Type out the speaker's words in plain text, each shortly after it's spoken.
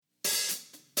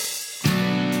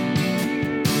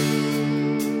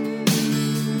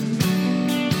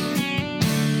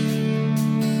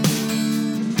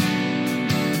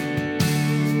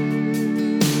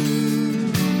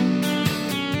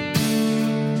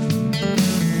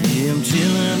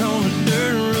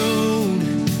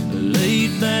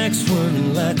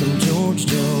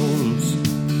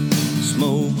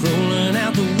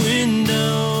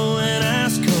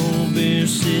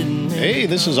Hey,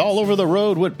 this is All Over the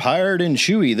Road with Pirate and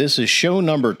Chewy. This is show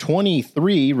number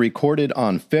 23, recorded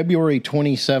on February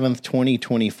 27th,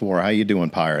 2024. How you doing,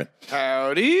 Pirate?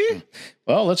 Howdy.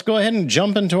 Well, let's go ahead and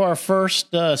jump into our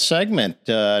first segment.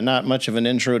 Not much of an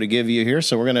intro to give you here,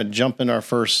 so we're going to jump in our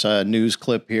first news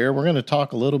clip here. We're going to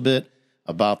talk a little bit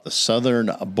about the southern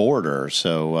border.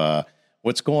 So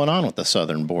what's going on with the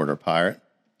southern border, Pirate?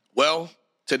 Well,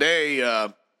 today,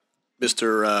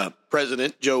 Mr.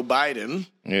 President Joe Biden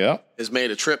has made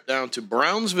a trip down to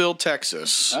Brownsville,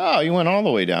 Texas. Oh, you went all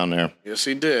the way down there. Yes,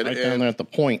 he did. Right down there at the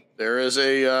point. There is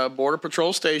a Border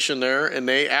Patrol station there, and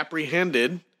they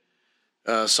apprehended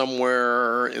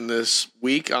somewhere in this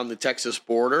week on the Texas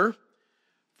border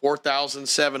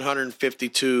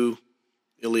 4,752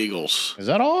 illegals. Is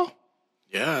that all?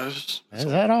 Yes. Is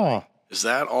that all? Is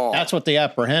that all? That's what they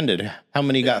apprehended. How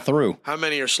many got through? How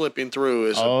many are slipping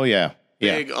through is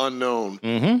big unknown.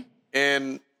 Mm-hmm.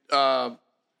 And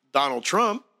Donald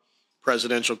Trump,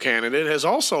 presidential candidate, has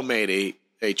also made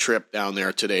a trip down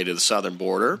there today to the southern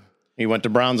border. He went to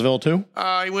Brownsville, too?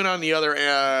 He went on the other,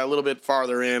 a little bit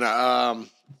farther in,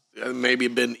 maybe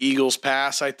been Eagles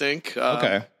Pass, I think.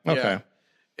 Okay. Yeah.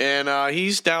 And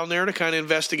he's down there to kind of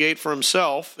investigate for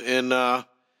himself and,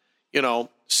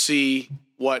 see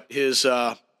what his,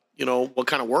 what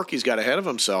kind of work he's got ahead of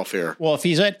himself here. Well, if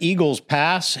he's at Eagles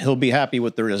Pass, he'll be happy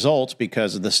with the results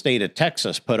because the state of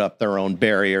Texas put up their own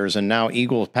barriers, and now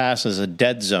Eagles Pass is a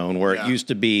dead zone where it used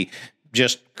to be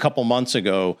just a couple months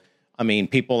ago. I mean,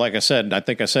 people, like I said, I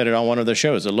think I said it on one of the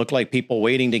shows, it looked like people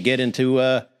waiting to get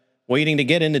into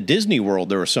Disney World.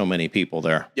 There were so many people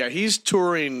there. Yeah, he's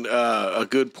touring a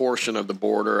good portion of the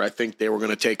border. I think they were going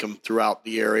to take him throughout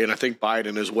the area, and I think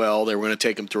Biden as well. They were going to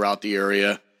take him throughout the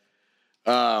area.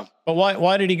 But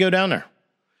why did he go down there?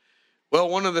 Well,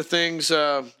 one of the things,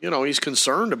 he's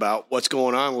concerned about what's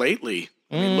going on lately.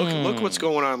 I mean, look what's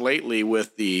going on lately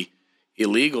with the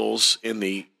illegals and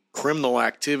the criminal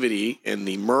activity and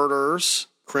the murders,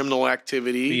 criminal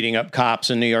activity. Beating up cops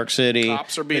in New York City.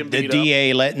 Cops are being beat up. The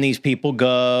DA letting these people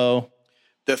go.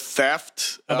 The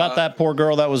theft. About that poor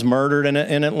girl that was murdered in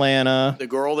Atlanta. The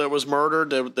girl that was murdered,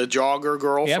 the jogger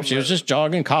girl. Yeah, she was just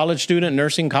jogging,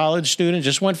 nursing college student,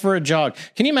 just went for a jog.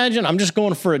 Can you imagine? I'm just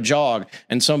going for a jog,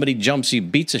 and somebody jumps you,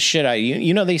 beats the shit out of you.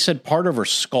 You know, they said part of her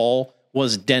skull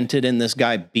was dented, and this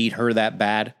guy beat her that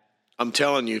bad. I'm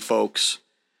telling you, folks,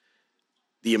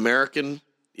 the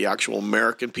actual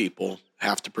American people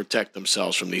have to protect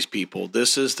themselves from these people.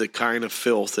 This is the kind of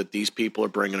filth that these people are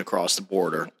bringing across the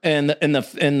border. And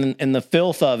the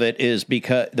filth of it is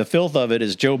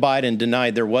Joe Biden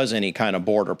denied there was any kind of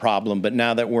border problem, but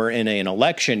now that we're in an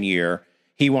election year,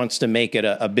 he wants to make it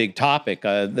a big topic.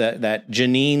 That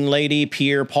Janine lady,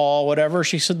 Pierre Paul, whatever,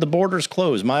 she said the border's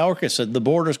closed. Mayorkas said the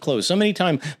border's closed. So many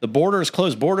times the border's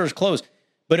closed.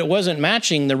 But it wasn't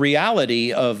matching the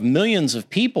reality of millions of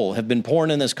people have been born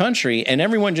in this country, and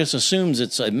everyone just assumes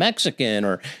it's a Mexican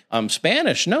or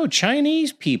Spanish. No,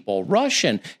 Chinese people,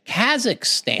 Russian,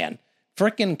 Kazakhstan,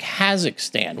 frickin'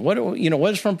 Kazakhstan. What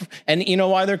is from? And you know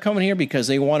why they're coming here? Because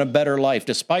they want a better life.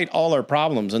 Despite all our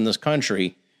problems in this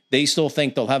country, they still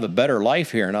think they'll have a better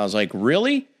life here. And I was like,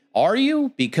 really? Are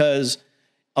you? Because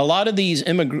a lot of these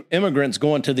immigrants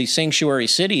going to these sanctuary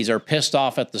cities are pissed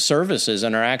off at the services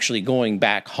and are actually going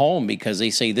back home because they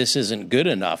say this isn't good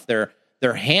enough. Their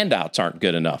handouts aren't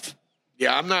good enough.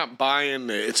 Yeah, I'm not buying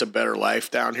it's a better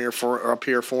life down here up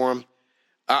here for them.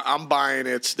 I'm buying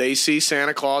they see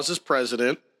Santa Claus as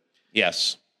president.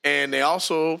 Yes. And they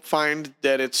also find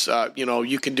that it's,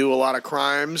 you can do a lot of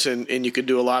crimes and you can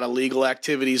do a lot of legal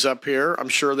activities up here. I'm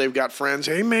sure they've got friends.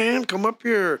 Hey, man, come up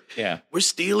here. Yeah. We're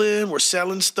stealing. We're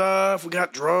selling stuff. We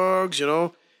got drugs,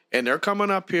 and they're coming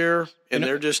up here and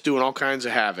they're just doing all kinds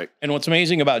of havoc. And what's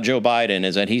amazing about Joe Biden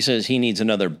is that he says he needs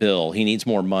another bill. He needs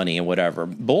more money and whatever.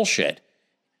 Bullshit.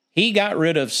 He got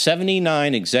rid of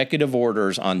 79 executive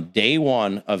orders on day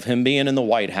one of him being in the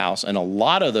White House. And a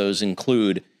lot of those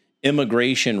include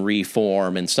immigration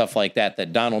reform and stuff like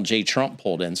that Donald J. Trump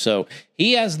pulled in. So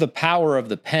he has the power of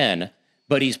the pen,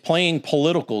 but he's playing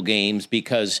political games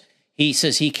because he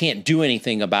says he can't do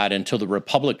anything about it until the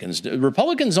Republicans do.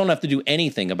 Republicans don't have to do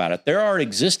anything about it. There are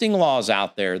existing laws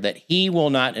out there that he will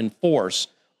not enforce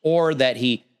or that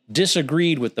he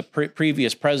disagreed with the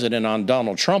previous president on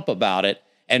Donald Trump about it,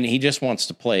 and he just wants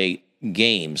to play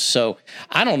games. So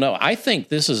I don't know. I think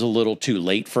this is a little too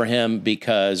late for him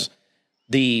because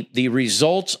the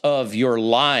results of your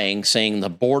lying, saying the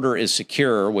border is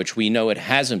secure, which we know it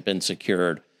hasn't been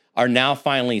secured, are now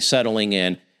finally settling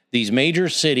in. These major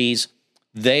cities,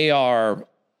 they are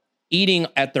eating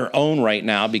at their own right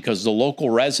now because the local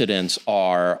residents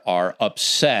are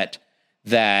upset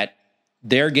that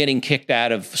they're getting kicked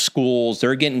out of schools.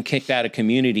 They're getting kicked out of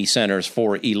community centers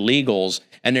for illegals.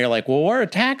 And they're like, well, we're a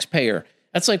taxpayer.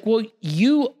 That's like, well,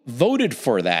 you voted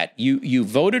for that. You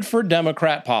voted for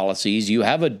Democrat policies. You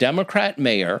have a Democrat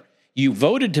mayor. You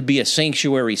voted to be a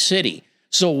sanctuary city.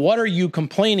 So what are you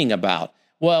complaining about?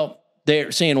 Well,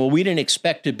 they're saying, well, we didn't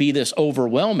expect to be this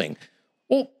overwhelming.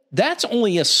 Well, that's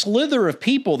only a slither of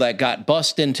people that got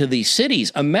bussed into these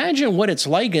cities. Imagine what it's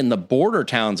like in the border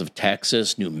towns of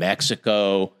Texas, New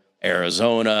Mexico,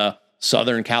 Arizona,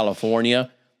 Southern California,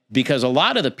 because a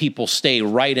lot of the people stay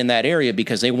right in that area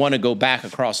because they want to go back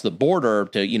across the border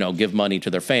to, give money to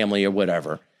their family or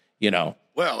whatever, Well,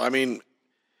 I mean,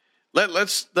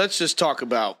 let's just talk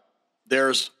about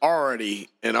there's already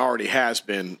has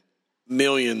been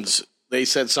millions. They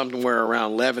said somewhere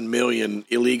around 11 million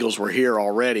illegals were here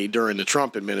already during the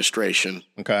Trump administration.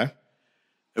 Okay.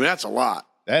 I mean, that's a lot.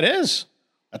 That is.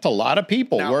 That's a lot of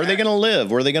people. Now, where are they going to live?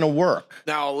 Where are they going to work?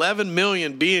 Now, 11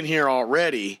 million being here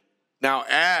already. Now,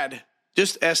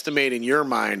 just estimate in your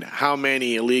mind how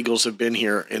many illegals have been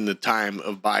here in the time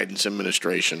of Biden's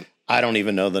administration. I don't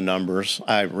even know the numbers.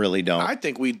 I really don't. I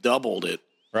think we doubled it.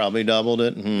 Probably doubled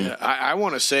it. Yeah, I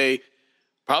want to say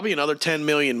probably another 10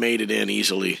 million made it in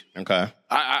easily. Okay.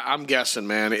 I'm guessing,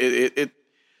 man.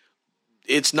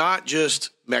 It's not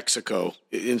just Mexico.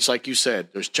 It's like you said.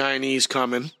 There's Chinese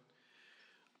coming.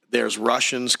 There's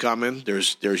Russians coming.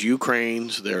 There's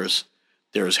Ukrainians. There's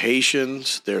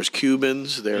Haitians. There's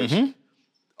Cubans. There's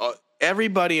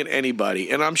everybody and anybody.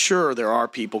 And I'm sure there are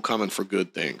people coming for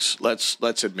good things. Let's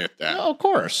admit that. Of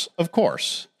course.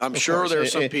 I'm sure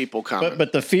there's some people coming.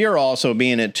 But the fear also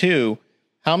being it too.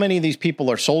 How many of these people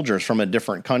are soldiers from a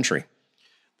different country?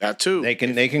 That too. They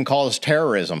can cause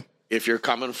terrorism. If you're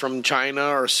coming from China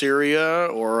or Syria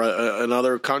or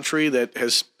another country that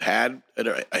has had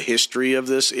a history of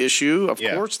this issue, of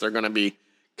course they're going to be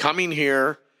coming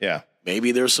here. Yeah.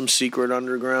 Maybe there's some secret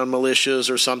underground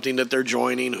militias or something that they're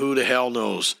joining. Who the hell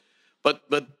knows? But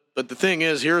the thing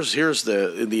is, here's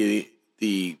the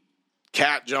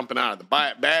cat jumping out of the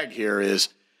bag here is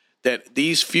that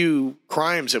these few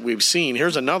crimes that we've seen.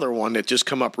 Here's another one that just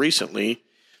come up recently.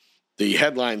 The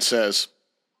headline says,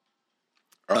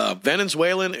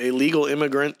 Venezuelan illegal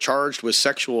immigrant charged with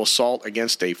sexual assault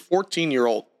against a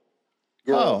 14-year-old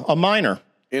girl. Oh, a minor.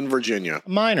 In Virginia. A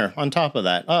minor on top of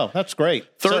that. Oh, that's great.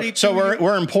 32 So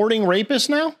we're importing rapists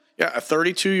now? Yeah, a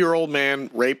 32-year-old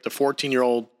man raped a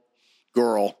 14-year-old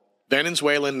girl,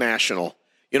 Venezuelan national.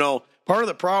 Part of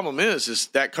the problem is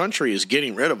that country is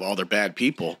getting rid of all their bad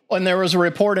people. And there was a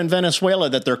report in Venezuela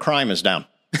that their crime is down.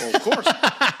 Well, of course.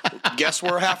 Guess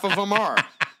where half of them are?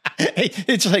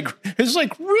 It's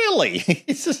like really.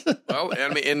 Well, I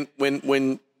mean,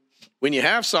 and when you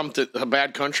have a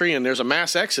bad country and there's a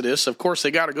mass exodus, of course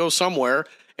they got to go somewhere,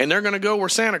 and they're going to go where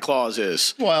Santa Claus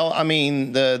is. Well, I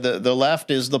mean, the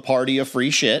left is the party of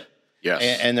free shit.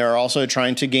 Yes. And they're also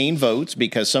trying to gain votes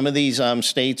because some of these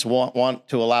states want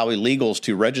to allow illegals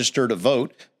to register to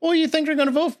vote. What do you think they're going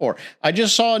to vote for? I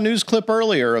just saw a news clip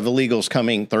earlier of illegals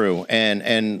coming through,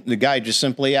 and the guy just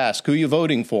simply asked, who are you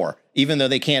voting for? Even though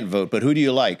they can't vote, but who do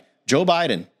you like? Joe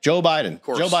Biden, Joe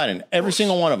Biden, every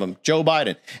single one of them, Joe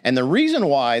Biden. And the reason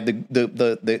why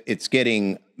the it's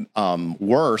getting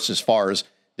worse as far as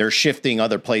they're shifting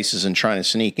other places and trying to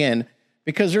sneak in,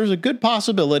 because there's a good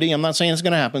possibility, I'm not saying it's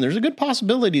going to happen, there's a good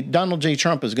possibility Donald J.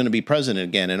 Trump is going to be president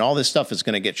again, and all this stuff is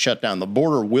going to get shut down. The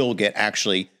border will get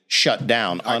actually shut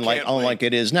down, unlike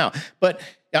it is now. But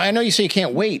I know you say you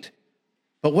can't wait,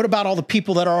 but what about all the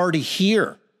people that are already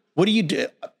here? What do you do?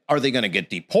 Are they going to get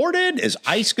deported? Is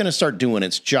ICE going to start doing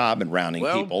its job and rounding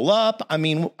people up? I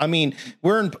mean,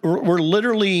 we're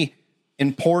literally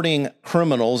importing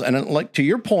criminals, and like to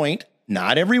your point,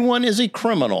 not everyone is a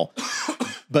criminal,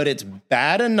 but it's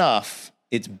bad enough.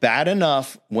 It's bad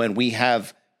enough when we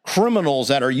have criminals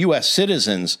that are U.S.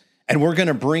 citizens, and we're going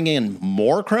to bring in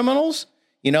more criminals.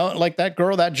 Like that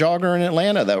girl, that jogger in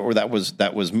Atlanta that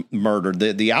was murdered,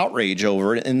 the outrage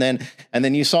over it. And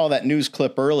then you saw that news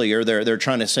clip earlier. They're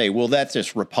trying to say, well, that's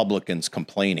just Republicans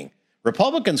complaining.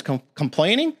 Republicans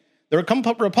complaining?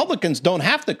 Republicans don't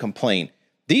have to complain.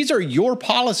 These are your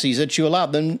policies that you allow.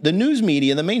 The news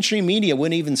media, the mainstream media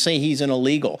wouldn't even say he's an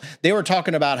illegal. They were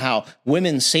talking about how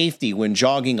women's safety when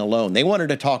jogging alone. They wanted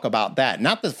to talk about that,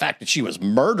 not the fact that she was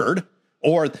murdered.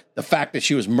 Or the fact that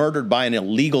she was murdered by an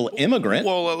illegal immigrant.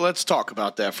 Well, let's talk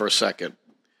about that for a second.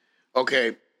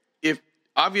 Okay, if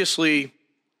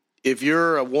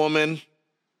you're a woman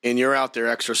and you're out there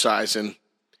exercising,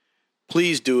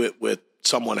 please do it with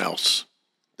someone else.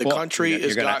 You're going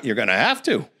to have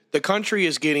to. The country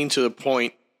is getting to the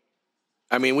point.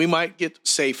 I mean, we might get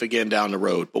safe again down the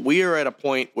road, but we are at a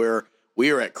point where we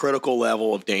are at critical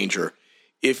level of danger.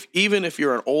 Even if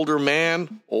you're an older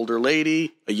man, older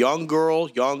lady, a young girl,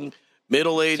 young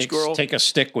middle-aged girl, take a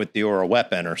stick with you or a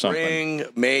weapon or something. Bring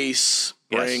mace,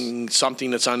 bring something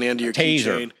that's on the end of your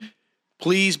taser. keychain.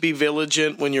 Please be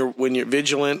vigilant when you're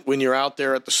vigilant when you're out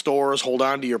there at the stores. Hold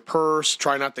on to your purse.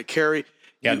 Try not to carry.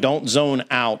 Yeah, don't zone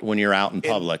out when you're out in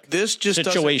public. This just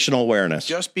situational awareness.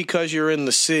 Just because you're in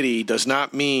the city does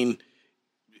not mean,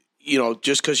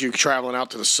 just because you're traveling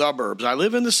out to the suburbs. I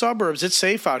live in the suburbs. It's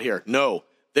safe out here. No,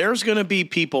 there's going to be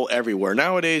people everywhere.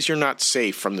 Nowadays, you're not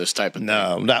safe from this type of thing.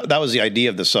 No, that was the idea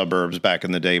of the suburbs back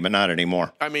in the day, but not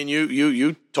anymore. I mean,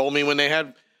 you told me when they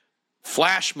had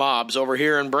flash mobs over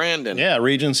here in Brandon. Yeah,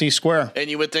 Regency Square. And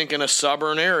you would think in a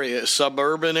suburban area,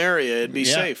 it'd be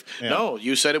safe. Yeah. No,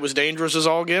 you said it was dangerous as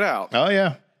all get out. Oh,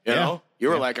 yeah. You know, you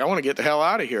were like, I want to get the hell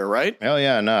out of here, right? Oh,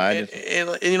 yeah, no.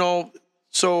 And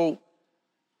so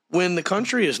when the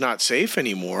country is not safe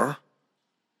anymore,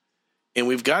 and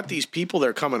we've got these people that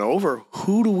are coming over,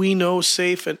 who do we know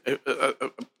safe, and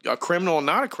a criminal and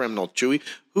not a criminal, Chewy?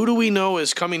 Who do we know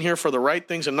is coming here for the right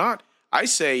things and not? I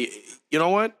say, you know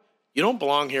what? You don't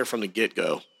belong here from the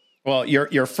get-go. Well,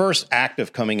 your first act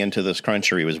of coming into this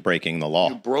country was breaking the law.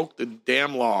 You broke the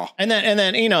damn law. And then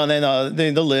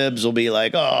the libs will be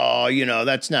like, oh,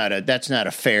 that's not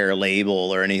a fair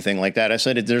label or anything like that. I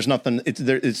said there's nothing.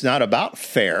 It's not about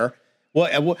fair.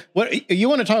 What you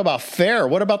want to talk about fair?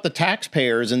 What about the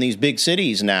taxpayers in these big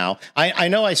cities now? I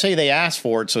know I say they asked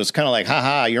for it, so it's kind of like,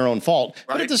 haha, your own fault.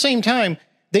 Right. But at the same time,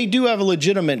 they do have a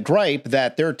legitimate gripe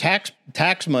that their tax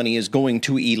money is going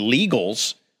to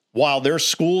illegals while their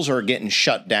schools are getting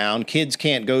shut down. Kids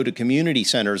can't go to community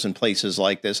centers and places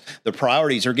like this. The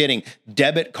priorities are getting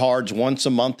debit cards once a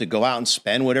month to go out and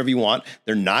spend whatever you want.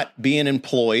 They're not being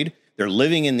employed. They're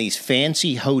living in these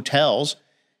fancy hotels.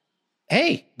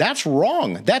 Hey, that's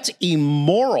wrong. That's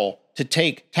immoral to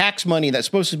take tax money that's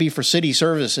supposed to be for city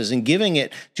services and giving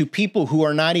it to people who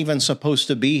are not even supposed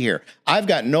to be here. I've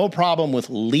got no problem with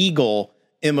legal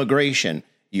immigration.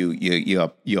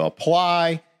 You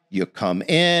apply, you come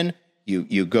in,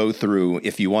 you go through.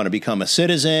 If you want to become a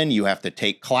citizen, you have to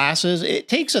take classes. It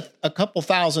takes a couple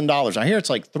 $1,000s. I hear it's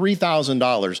like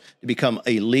 $3,000 to become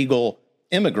a legal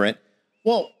immigrant.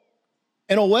 Well,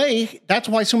 in a way, that's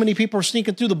why so many people are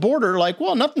sneaking through the border. Like,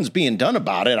 well, nothing's being done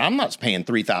about it. I'm not paying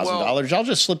 $3,000. I'll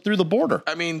just slip through the border.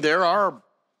 I mean, there are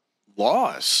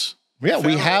laws. Yeah,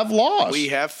 we have laws. We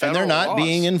have federal and they're not laws.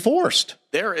 Being enforced.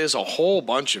 There is a whole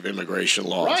bunch of immigration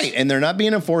laws. Right, and they're not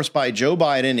being enforced by Joe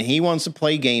Biden. He wants to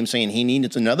play games saying he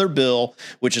needs another bill,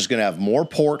 which is going to have more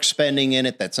pork spending in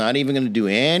it. That's not even going to do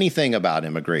anything about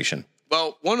immigration.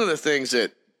 Well, one of the things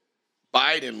that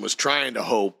Biden was trying to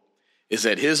hope is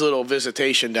that his little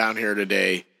visitation down here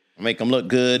today make him look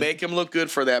good. Make him look good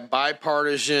for that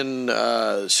bipartisan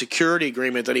security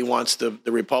agreement that he wants the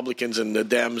Republicans and the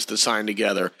Dems to sign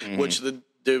together, which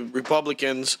the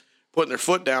Republicans putting their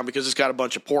foot down because it's got a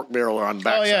bunch of pork barrel on the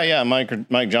back. Oh, yeah.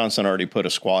 Mike Johnson already put a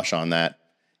squash on that.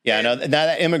 Yeah, no,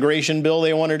 that immigration bill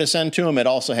they wanted to send to him, it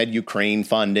also had Ukraine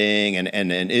funding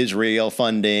and Israel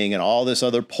funding and all this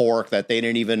other pork that they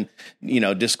didn't even,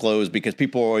 disclose because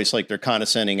people are always like their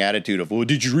condescending attitude of, well,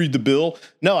 did you read the bill?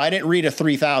 No, I didn't read a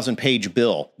 3,000-page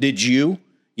bill. Did you?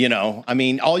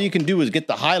 All you can do is get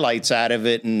the highlights out of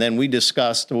it, and then we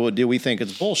discussed, well, do we think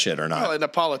it's bullshit or not? Well, and the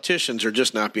politicians are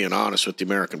just not being honest with the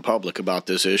American public about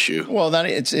this issue. Well,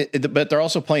 but they're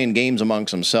also playing games amongst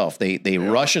themselves. They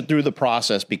rush it through the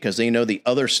process because they know the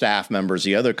other staff members,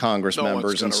 the other Congress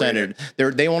members and senators,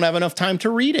 they won't have enough time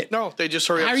to read it. No, they just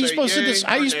hurry up. How are you supposed to?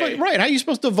 How are you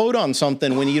supposed to vote on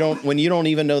something when you don't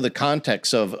even know the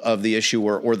context of the issue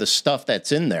or the stuff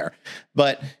that's in there?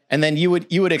 And then you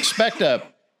would expect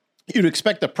You'd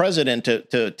expect the president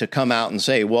to come out and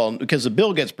say, well, because the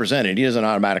bill gets presented, he doesn't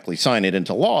automatically sign it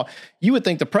into law. You would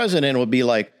think the president would be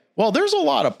like, well, there's a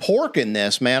lot of pork in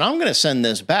this, man. I'm going to send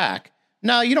this back.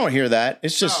 No, you don't hear that.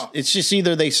 It's just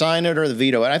either they sign it or they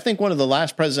veto it. I think one of the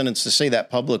last presidents to say that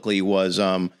publicly was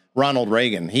Ronald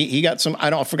Reagan. He got some,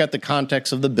 I forgot the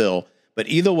context of the bill, but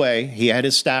either way, he had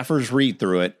his staffers read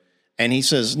through it. And he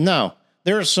says, no,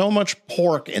 there is so much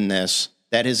pork in this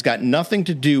that has got nothing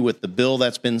to do with the bill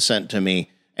that's been sent to me,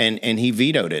 and he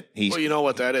vetoed it. Well, you know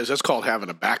what that is? That's called having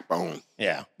a backbone.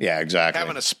 Yeah, exactly.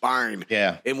 Having a spine.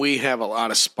 Yeah. And we have a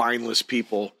lot of spineless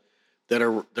people that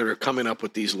are coming up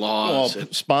with these Well, laws.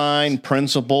 spine,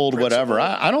 principled, whatever.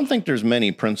 I don't think there's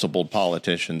many principled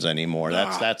politicians anymore.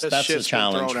 That's the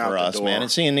challenge for us, man.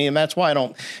 And that's why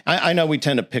I know we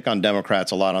tend to pick on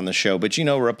Democrats a lot on the show, but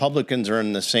Republicans are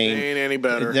in the same. They ain't any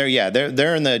better.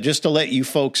 They're in the, just to let you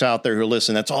folks out there who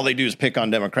listen, that's all they do is pick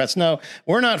on Democrats. No,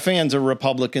 we're not fans of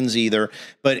Republicans either,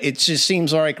 but it just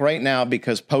seems like right now,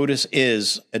 because POTUS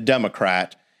is a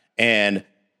Democrat and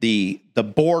the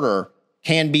border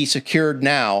can be secured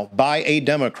now by a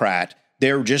Democrat.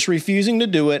 They're just refusing to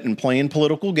do it and playing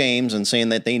political games and saying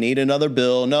that they need another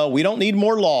bill. No, we don't need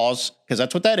more laws, because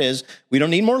that's what that is. We don't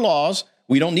need more laws.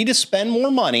 We don't need to spend more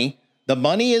money. The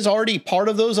money is already part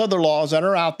of those other laws that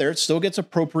are out there. It still gets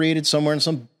appropriated somewhere in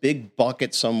some big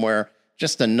bucket somewhere.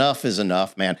 Just enough is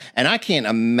enough, man. And I can't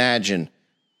imagine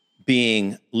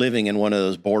living in one of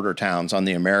those border towns on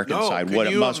the American side, what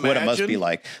it must be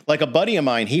like. Like a buddy of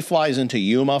mine, he flies into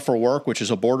Yuma for work, which is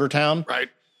a border town. Right.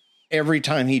 Every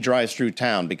time he drives through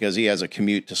town, because he has a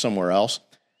commute to somewhere else,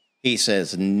 he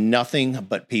says nothing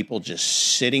but people just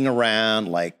sitting around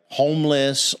like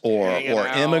homeless or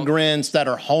immigrants that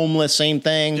are homeless. Same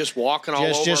thing. Just walking all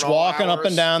over. Just walking up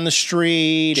and down the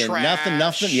street. Trash.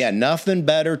 And nothing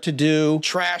better to do.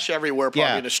 Trash everywhere,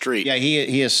 probably in the street. Yeah,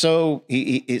 he is so,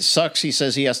 it sucks. He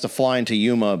says he has to fly into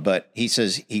Yuma, but he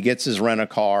says he gets his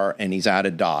rent-a-car and he's out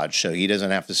of Dodge, so he doesn't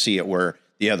have to see it where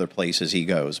the other places he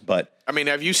goes. But I mean,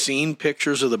 have you seen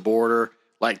pictures of the border?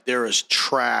 Like, there is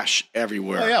trash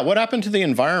everywhere. Oh yeah, what happened to the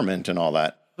environment and all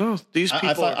that? Oh, these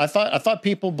people. I thought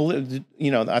people believed.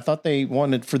 I thought they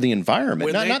wanted for the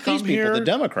environment. Not these people, the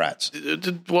Democrats.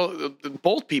 Well,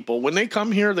 both people. When they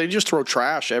come here, they just throw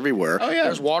trash everywhere. Oh yeah,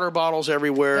 there's water bottles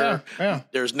everywhere. Yeah.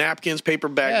 There's napkins, paper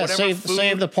bags, whatever.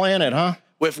 Save the planet, huh?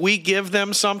 If we give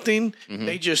them something,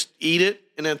 they just eat it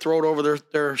and then throw it over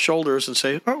their shoulders and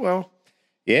say, "Oh well."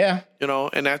 Yeah.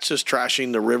 And that's just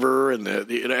trashing the river and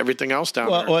everything else down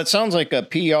there. Well, it sounds like a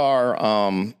PR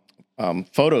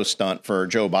photo stunt for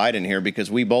Joe Biden here, because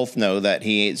we both know that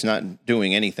he is not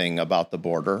doing anything about the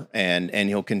border, and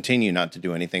he'll continue not to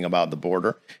do anything about the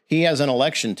border. He has an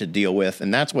election to deal with,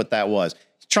 and that's what that was.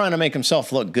 He's trying to make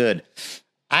himself look good.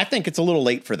 I think it's a little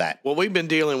late for that. Well, we've been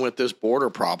dealing with this border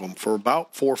problem for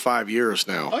about 4 or 5 years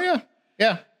now. Oh, yeah.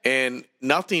 Yeah. And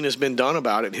nothing has been done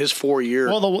about it in his 4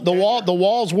 years. Well, the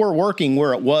walls were working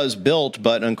where it was built,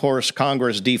 but of course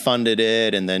Congress defunded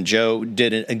it, and then Joe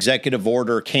did an executive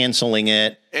order canceling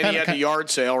it. And he had the yard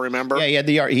sale, remember? Yeah, he had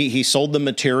the yard. He sold the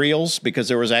materials because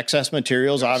there was excess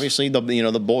materials. Yes. Obviously,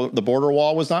 the border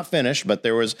wall was not finished, but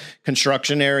there was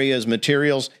construction areas,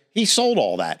 materials. He sold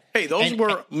all that. Hey, those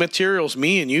were materials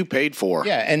me and you paid for.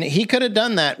 Yeah, and he could have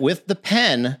done that with the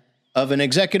pen of an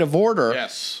executive order.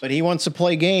 Yes. But he wants to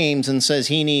play games and says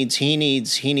he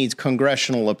needs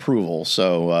congressional approval.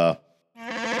 So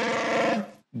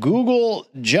Google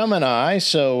Gemini.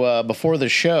 So before the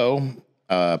show,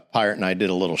 Pirate and I did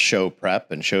a little show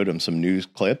prep and showed him some news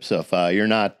clips. If you're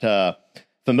not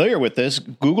familiar with this,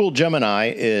 Google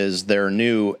Gemini is their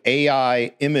new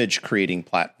AI image creating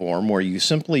platform where you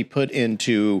simply put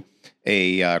into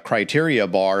a criteria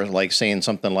bar, like saying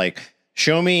something like,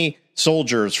 show me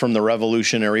soldiers from the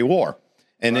Revolutionary War,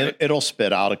 and it'll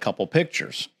spit out a couple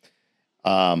pictures.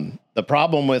 The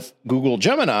problem with Google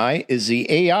Gemini is the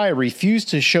AI refused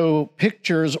to show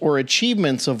pictures or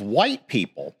achievements of white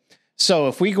people. So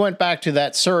if we went back to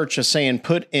that search of saying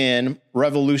put in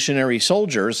Revolutionary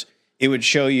soldiers, it would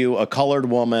show you a colored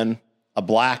woman, a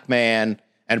black man,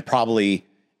 and probably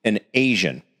an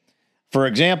Asian. For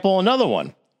example, another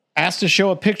one, asked to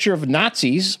show a picture of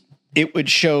Nazis, it would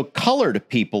show colored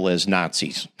people as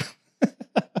Nazis.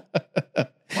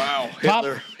 Wow,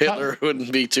 Hitler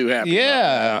wouldn't be too happy.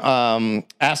 Yeah,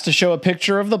 asked to show a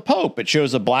picture of the Pope. It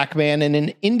shows a black man and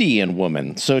an Indian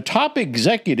woman. So top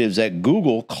executives at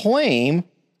Google claim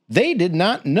they did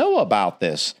not know about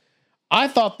this. I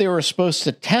thought they were supposed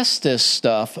to test this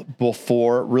stuff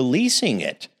before releasing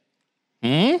it.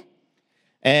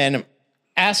 And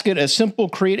ask it a simple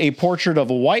create a portrait of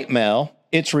a white male.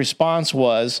 Its response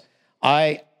was,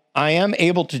 I am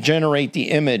able to generate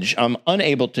the image. I'm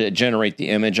unable to generate the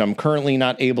image. I'm currently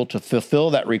not able to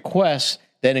fulfill that request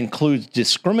that includes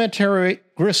discriminatory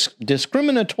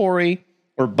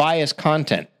or biased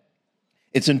content.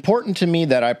 It's important to me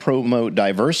that I promote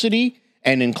diversity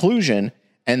and inclusion,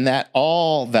 and that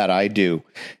all that I do.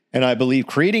 And I believe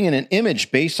creating an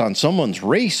image based on someone's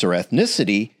race or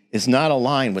ethnicity is not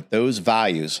aligned with those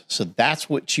values. So that's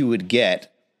what you would get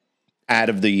out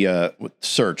of the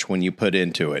search when you put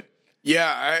into it.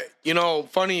 Yeah,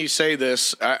 funny you say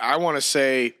this. I want to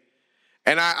say,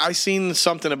 And I seen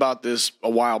something about this a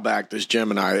while back, this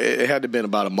Gemini. It had to have been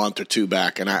about a month or two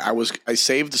back. And I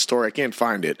saved the story. I can't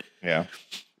find it. Yeah.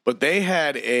 But they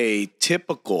had a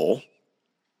typical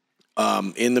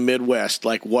in the Midwest,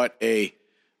 like what a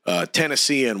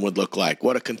Tennessean would look like,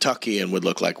 what a Kentuckian would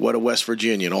look like, what a West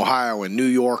Virginian, Ohioan, New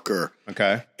Yorker.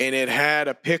 Okay. And it had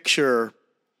a picture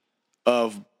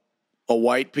of a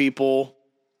white people.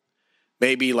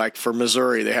 Maybe like for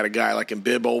Missouri, they had a guy like in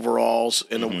bib overalls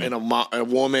and a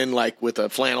woman like with a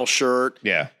flannel shirt.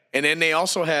 Yeah. And then they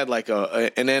also had like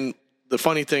and then the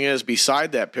funny thing is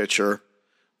beside that picture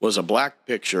was a black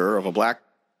picture of a black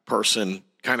person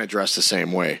kind of dressed the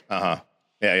same way. Uh-huh.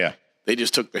 Yeah, yeah. They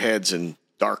just took the heads and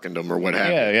darkened them or what have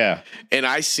you. Yeah, yeah. And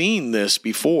I seen this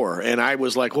before and I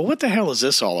was like, well, what the hell is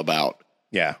this all about?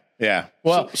 Yeah, yeah.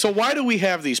 Well, so why do we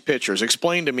have these pictures?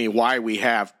 Explain to me why we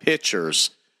have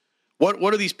pictures. What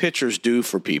do these pictures do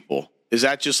for people? Is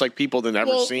that just like people that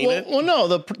never seen it? Well, no.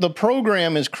 The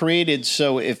program is created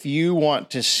so if you want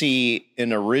to see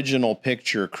an original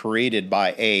picture created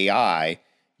by AI,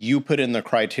 you put in the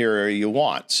criteria you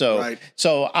want. So, Right.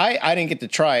 so I didn't get to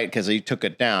try it because he took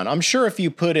it down. I'm sure if you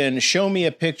put in, show me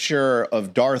a picture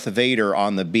of Darth Vader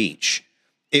on the beach,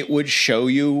 it would show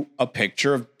you a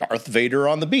picture of Darth Vader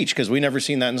on the beach because we never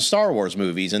seen that in the Star Wars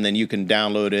movies. And then you can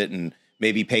download it and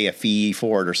maybe pay a fee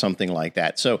for it or something like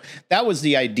that. So that was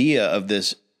the idea of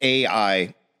this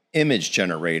AI image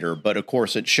generator. But of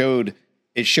course, it showed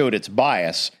its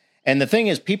bias. And the thing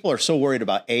is, people are so worried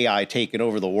about AI taking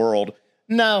over the world.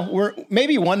 No, we're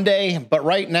maybe one day, but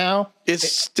right now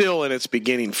It's still in its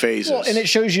beginning phases. well, and it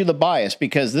shows you the bias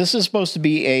because this is supposed to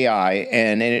be AI,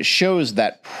 and it shows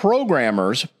that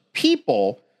programmers,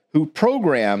 people who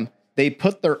program, they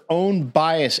put their own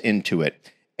bias into it.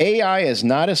 AI is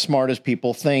not as smart as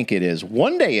people think it is.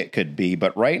 One day it could be,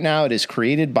 but right now it is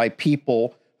created by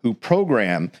people who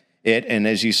program it. And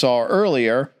as you saw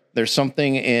earlier, there's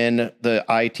something in the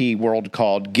IT world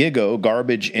called GIGO,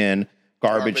 garbage in,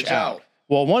 garbage out.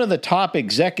 Well, one of the top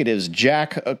executives,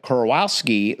 Jack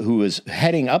Kowalski, who is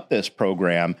heading up this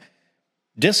program,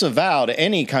 disavowed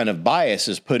any kind of bias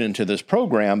is put into this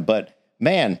program. But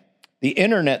man, the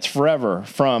internet's forever.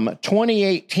 From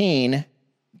 2018,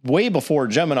 way before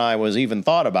Gemini was even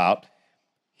thought about,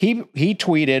 he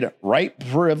tweeted, "White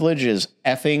privilege is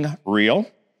effing real.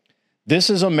 This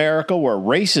is America where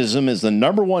racism is the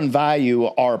number one value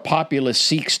our populace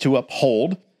seeks to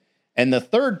uphold." And the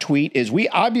third tweet is, "We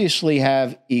obviously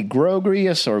have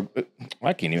egregious, or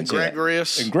I can't even say that.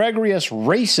 Egregious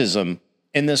racism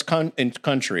in this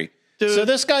country." Dude, so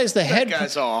this guy's the head.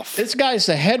 guy's off. This guy's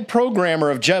the head programmer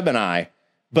of Gemini.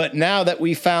 But now that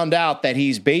we found out that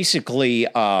he's basically,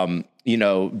 being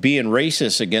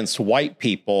racist against white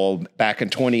people back in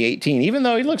 2018, even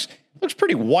though he looks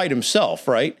pretty white himself,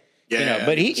 right? Yeah,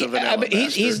 but he's a vanilla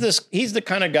he's the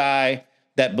kind of guy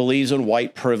that believes in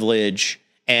white privilege.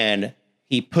 And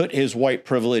he put his white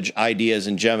privilege ideas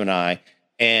in Gemini,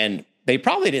 and they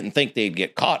probably didn't think they'd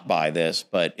get caught by this,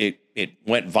 but it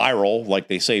went viral, like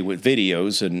they say with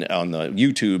videos and on the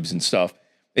YouTubes and stuff.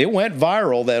 It went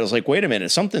viral that I was like, wait a minute,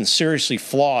 something's seriously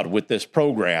flawed with this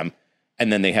program,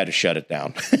 and then they had to shut it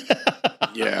down.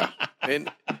 Yeah. And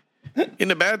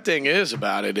the bad thing is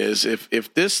about it is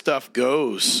if this stuff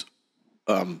goes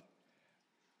and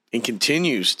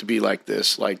continues to be like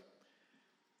this,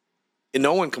 and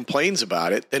no one complains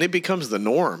about it, then it becomes the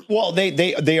norm. Well,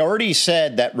 they already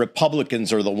said that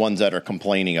Republicans are the ones that are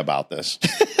complaining about this.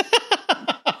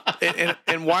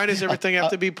 And why does everything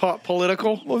have to be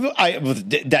political? Well,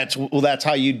 that's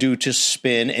how you do to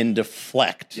spin and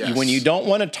deflect. Yes. When you don't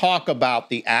want to talk about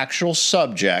the actual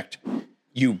subject,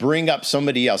 you bring up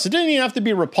somebody else. It doesn't even have to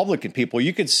be Republican people.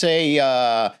 You could say,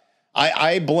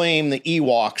 I blame the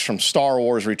Ewoks from Star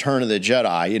Wars Return of the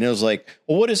Jedi. And it was like,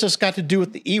 well, what has this got to do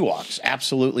with the Ewoks?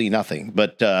 Absolutely nothing.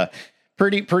 But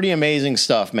pretty amazing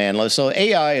stuff, man. So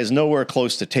AI is nowhere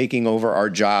close to taking over our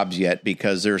jobs yet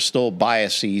because there's still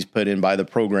biases put in by the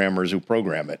programmers who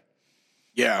program it.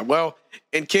 Yeah, well,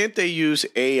 and can't they use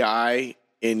AI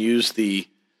and use the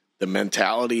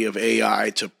mentality of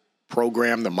AI to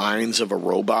program the minds of a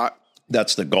robot?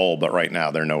 That's the goal, but right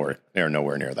now they're nowhere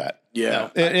near that. Yeah.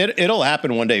 No, it'll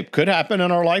happen one day. Could happen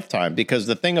in our lifetime because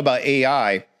the thing about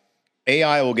AI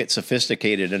will get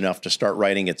sophisticated enough to start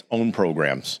writing its own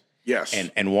programs. Yes.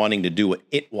 And wanting to do what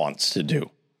it wants to do.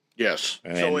 Yes.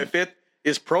 So if it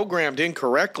is programmed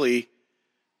incorrectly,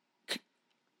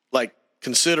 like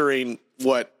considering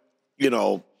what,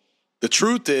 the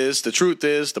truth is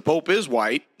the Pope is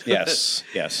white. Yes.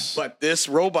 Yes. But this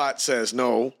robot says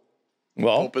no.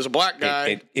 Well, Pope is a black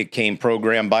guy. It came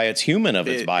programmed by its human of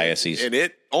its biases. And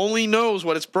it only knows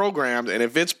what it's programmed, and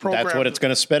if it's programmed, That's what it's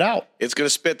going to spit out. it's going to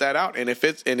spit that out. And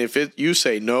if you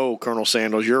say no, Colonel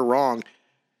Sandals, you're wrong,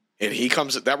 and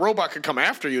that robot could come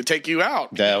after you, take you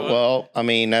out. Well, I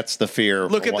mean, that's the fear.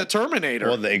 Look at the Terminator.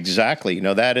 Well, exactly.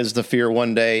 That is the fear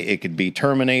one day. It could be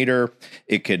Terminator.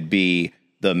 It could be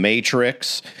The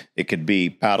Matrix. It could be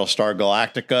Battlestar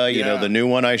Galactica. You know, the new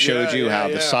one I showed you, how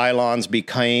the Cylons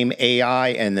became AI,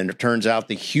 and then it turns out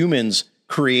the humans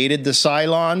created the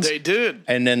Cylons. They did.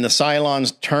 And then the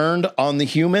Cylons turned on the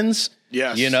humans.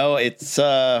 Yes. It's,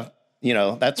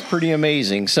 that's pretty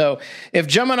amazing. So if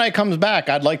Gemini comes back,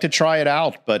 I'd like to try it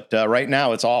out. But right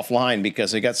now it's offline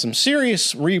because they got some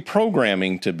serious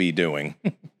reprogramming to be doing.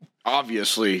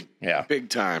 Obviously. Yeah. Big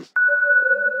time.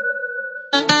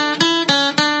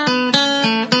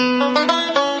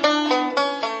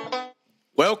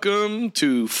 Welcome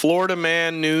to Florida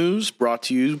Man News, brought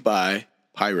to you by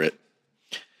Pirate.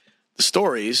 The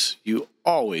stories you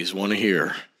always want to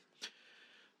hear.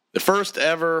 The first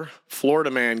ever Florida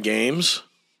Man games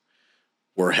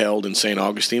were held in St.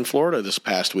 Augustine, Florida this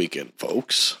past weekend,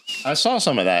 folks. I saw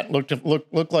some of that.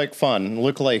 Looked like fun.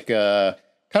 Looked like kind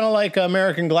of like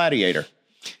American Gladiator.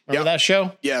 Remember that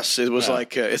show? Yes, it was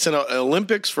like it's an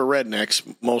Olympics for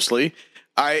rednecks mostly.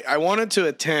 I wanted to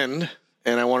attend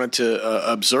and I wanted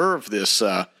to observe this,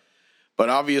 but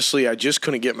obviously I just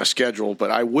couldn't get my schedule.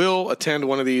 But I will attend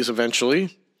one of these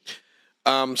eventually.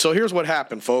 So here's what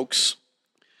happened, folks.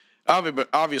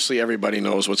 Obviously, everybody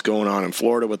knows what's going on in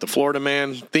Florida with the Florida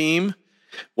Man theme.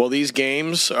 Well, these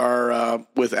games are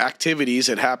with activities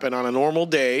that happen on a normal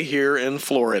day here in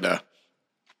Florida.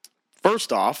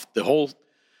 First off, the whole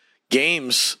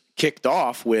games kicked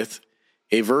off with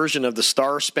a version of the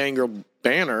Star Spangled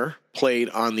Banner played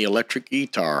on the electric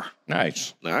guitar.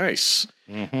 Nice.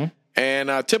 Mm-hmm.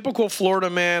 And typical Florida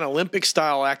Man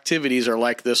Olympic-style activities are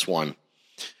like this one.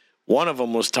 One of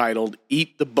them was titled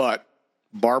Eat the Butt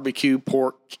Barbecue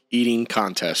Pork Eating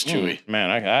Contest, Chewy. Man,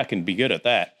 I can be good at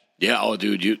that. Yeah,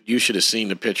 dude, you should have seen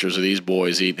the pictures of these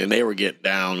boys eating, and they were getting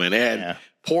down, man. They had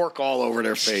pork all over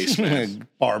their face, man.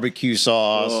 Barbecue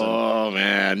sauce. Oh,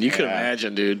 man. You can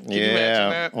imagine, dude. Can you imagine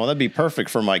that? Well, that'd be perfect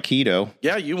for my keto.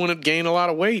 Yeah, you wouldn't gain a lot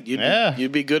of weight.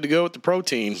 You'd be good to go with the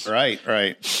protein. Right.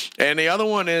 And the other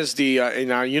one is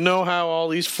now you know how all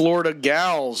these Florida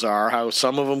gals are, how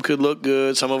some of them could look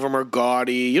good, some of them are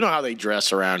gaudy. You know how they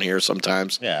dress around here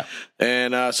sometimes. Yeah.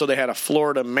 And so they had a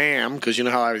Florida ma'am, because you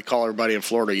know how I call everybody in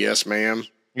Florida, yes, ma'am.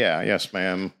 Yeah, yes,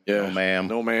 ma'am. Yeah. No, ma'am.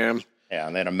 No, ma'am. Yeah,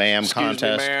 and then a ma'am contest.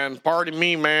 Excuse me, man. Pardon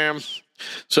me, ma'am.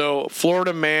 So,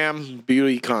 Florida Ma'am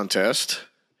Beauty Contest.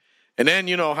 And then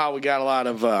you know how we got a lot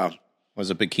of...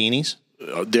 was it bikinis?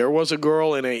 There was a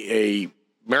girl in a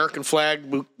American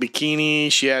flag bikini.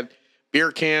 She had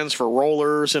beer cans for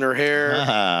rollers in her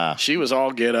hair. She was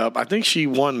all get up. I think she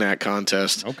won that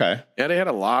contest. Okay. Yeah, they had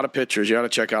a lot of pictures. You ought to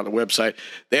check out the website.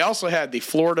 They also had the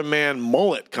Florida Man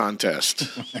Mullet Contest.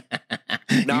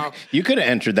 Now, you could have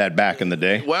entered that back in the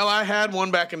day. Well, I had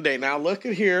one back in the day. Now, look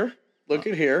at here. Look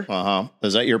at here.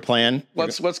 Is that your plan?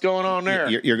 What's going on there?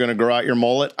 You're going to grow out your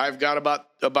mullet? I've got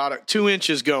about 2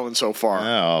 inches going so far.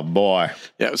 Oh, boy.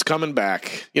 Yeah, it's coming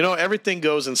back. You know, everything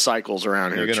goes in cycles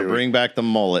around here. You're going to bring back the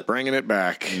mullet. Bringing it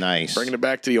back. Nice. Bringing it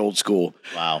back to the old school.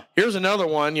 Wow. Here's another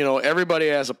one. You know, everybody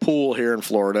has a pool here in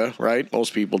Florida, right?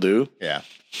 Most people do. Yeah.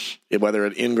 Whether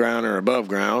it's in ground or above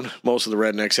ground. Most of the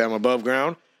rednecks have them above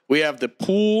ground. We have the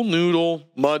pool noodle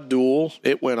mud duel.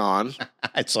 It went on.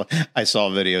 I saw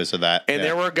videos of that. And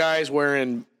there were guys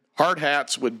wearing hard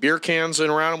hats with beer cans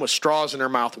around them with straws in their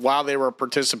mouth while they were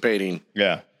participating.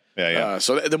 Yeah.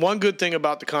 So the one good thing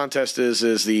about the contest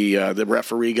is the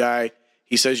referee guy,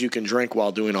 he says you can drink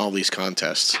while doing all these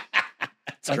contests.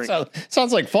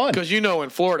 Sounds like fun. Because in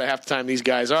Florida, half the time these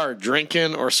guys are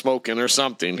drinking or smoking or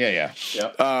something. Yeah.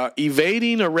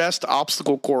 Evading arrest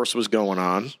obstacle course was going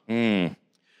on.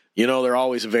 You know, they're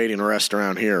always evading arrest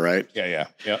around here, right? Yeah.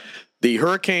 The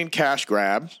Hurricane Cash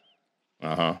Grab.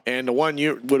 And the one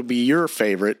would be your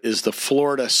favorite is the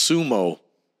Florida Sumo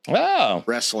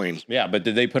wrestling. Yeah, but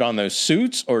did they put on those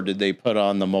suits or did they put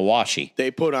on the mawashi? They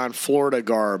put on Florida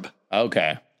garb.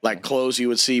 Okay. Like clothes you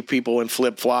would see people in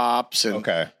flip-flops and,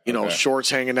 shorts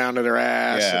hanging down to their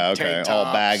ass. Yeah, and tank tops. All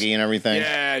baggy and everything.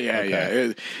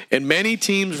 Yeah. And many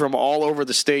teams from all over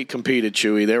the state competed,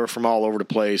 Chewy. They were from all over the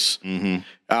place.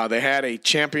 Mm-hmm. They had a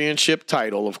championship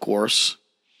title, of course,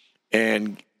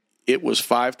 and it was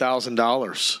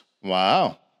 $5,000.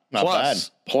 Wow. Not bad.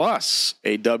 Plus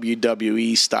a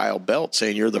WWE-style belt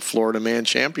saying you're the Florida Man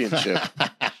Championship.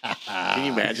 Can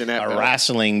you imagine that? A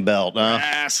wrestling belt, huh?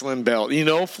 Wrestling belt. You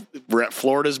know,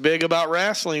 Florida's big about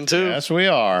wrestling, too. Yes, we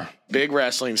are. Big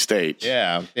wrestling state.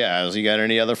 Yeah. Has he got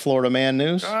any other Florida man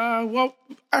news? Well,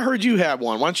 I heard you have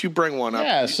one. Why don't you bring one up?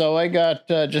 Yeah, so I got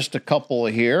just a couple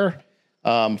here.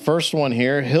 First one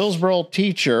here, Hillsborough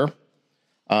teacher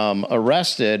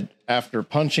arrested after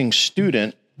punching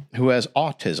student who has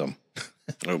autism.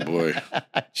 Oh, boy.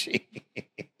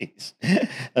 Jeez.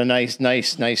 A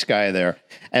nice guy there.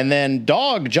 And then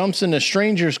dog jumps in a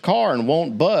stranger's car and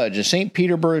won't budge. The St.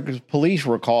 Petersburg police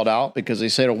were called out because they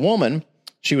said a woman,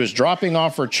 she was dropping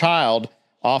off her child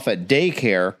off at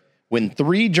daycare when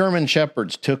 3 German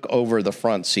Shepherds took over the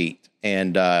front seat.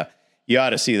 And you ought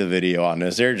to see the video on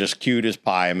this. They're just cute as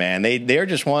pie, man. They're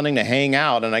just wanting to hang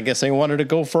out, and I guess they wanted to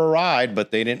go for a ride,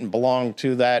 but they didn't belong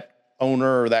to that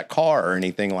owner or that car or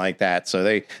anything like that. So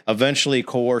they eventually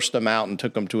coerced them out and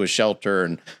took them to a shelter,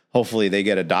 and hopefully they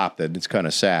get adopted. It's kind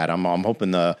of sad. I'm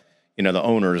hoping the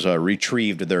owners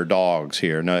retrieved their dogs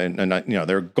here. No,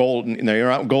 they're golden. They're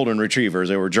not golden retrievers.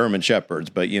 They were German Shepherds,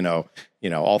 but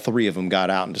all 3 of them got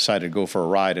out and decided to go for a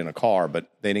ride in a car, but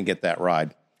they didn't get that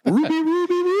ride. Ruby.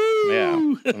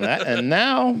 Yeah. And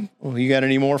now, you got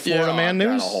any more Florida man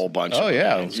news? Got a whole bunch. Oh, of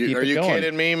yeah. Are you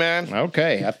kidding me, man?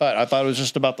 Okay. I thought it was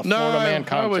just about the Florida man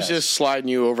contest. I was just sliding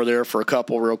you over there for a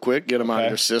couple real quick. Get them out of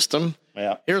your system.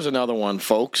 Yeah. Here's another one,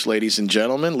 folks, ladies and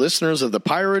gentlemen, listeners of the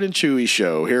Pirate and Chewy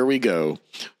Show. Here we go.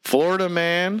 Florida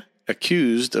man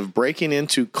accused of breaking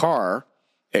into car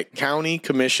at county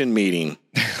commission meeting.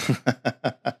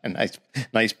 A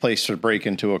nice place to break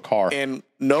into a car. And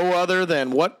no other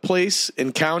than what place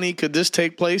in county could this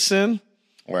take place in?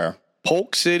 Where?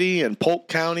 Polk City and Polk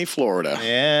County, Florida.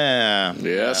 Yeah.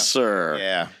 Yes, sir.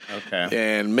 Yeah.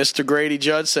 Okay. And Mr. Grady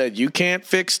Judd said, you can't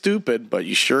fix stupid, but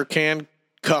you sure can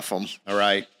cuff them. All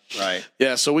right.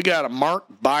 Yeah, so we got a Mark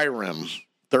Byram,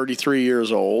 33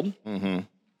 years old. Mm-hmm.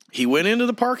 He went into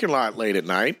the parking lot late at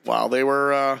night while they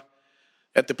were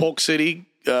at the Polk City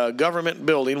government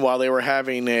building while they were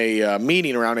having a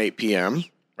meeting around 8 p.m.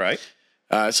 Right.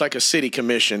 It's like a city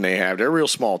commission they have. They're a real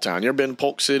small town. You ever been to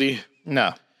Polk City?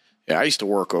 No. Yeah, I used to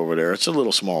work over there. It's a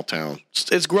little small town.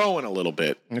 It's growing a little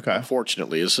bit. Okay.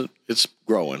 Unfortunately, it's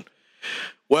growing.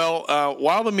 Well,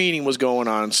 while the meeting was going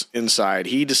on inside,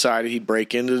 he decided he'd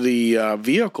break into the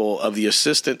vehicle of the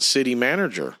assistant city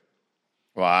manager.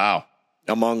 Wow.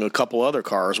 Among a couple other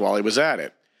cars while he was at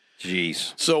it.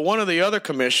 Jeez. So one of the other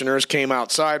commissioners came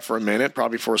outside for a minute,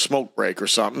 probably for a smoke break or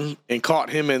something, and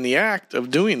caught him in the act of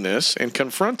doing this and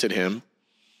confronted him.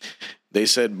 They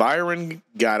said Byron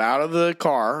got out of the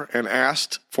car and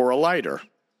asked for a lighter.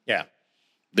 Yeah.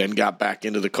 Then got back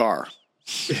into the car.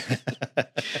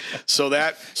 So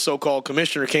that so-called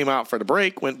commissioner came out for the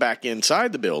break, went back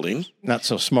inside the building. Not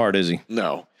so smart, is he?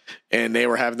 No. And they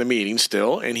were having the meeting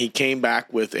still, and he came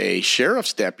back with a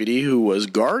sheriff's deputy who was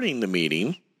guarding the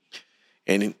meeting,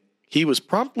 and he was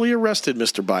promptly arrested,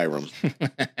 Mr. Byram.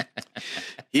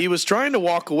 He was trying to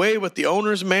walk away with the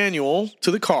owner's manual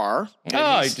to the car.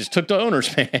 Oh, he just took the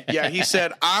owner's manual. Yeah, he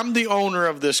said, I'm the owner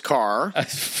of this car.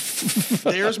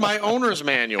 There's my owner's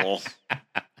manual.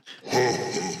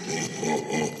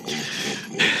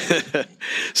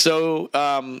 So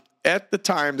at the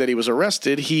time that he was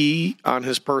arrested, he, on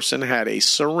his person, had a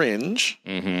syringe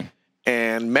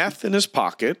and meth in his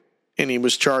pocket, and he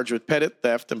was charged with petty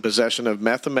theft and possession of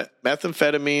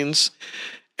methamphetamines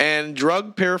and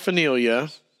drug paraphernalia,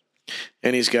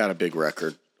 and he's got a big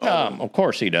record. Of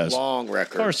course he does. Long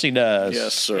record. Of course he does.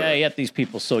 Yes, sir. Yeah, yet these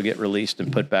people still get released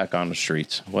and put back on the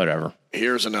streets. Whatever.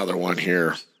 Here's another one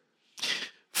here.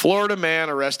 Florida man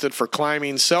arrested for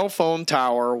climbing cell phone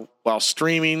tower while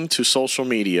streaming to social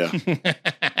media.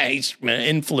 He's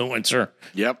an influencer.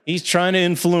 Yep. He's trying to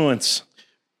influence.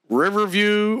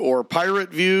 Riverview or Pirate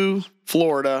View,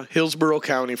 Florida, Hillsborough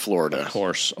County, Florida. Of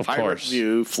course. Pirate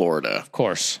View, Florida. Of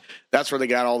course. That's where they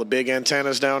got all the big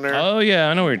antennas down there. Oh, yeah.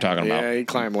 I know what you're talking about. Yeah, he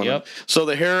climbed one. Yep. So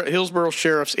the Hillsborough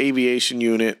Sheriff's Aviation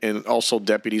Unit and also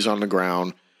deputies on the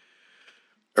ground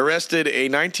arrested a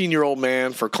 19-year-old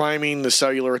man for climbing the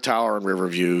cellular tower in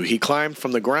Riverview. He climbed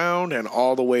from the ground and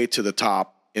all the way to the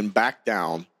top and back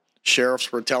down.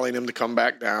 Sheriffs were telling him to come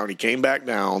back down. He came back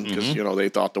down because, they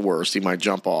thought the worst. He might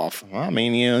jump off. Well, I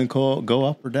mean, go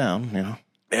up or down,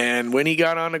 And when he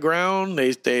got on the ground,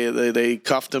 they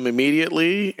cuffed him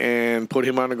immediately and put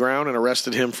him on the ground and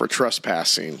arrested him for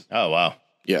trespassing. Oh, wow.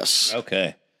 Yes.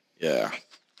 Okay. Yeah.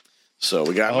 So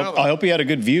we got another. I hope he had a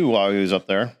good view while he was up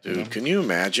there. Dude, can you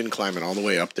imagine climbing all the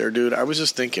way up there, dude? I was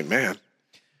just thinking, man.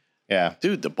 Yeah.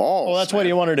 Dude, the balls. Well, that's what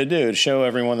he wanted to do, to show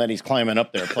everyone that he's climbing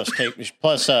up there, plus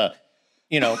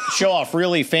show off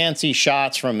really fancy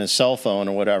shots from his cell phone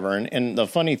or whatever. And the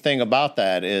funny thing about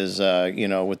that is,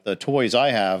 with the toys I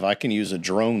have, I can use a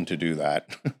drone to do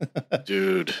that.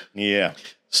 Dude. Yeah.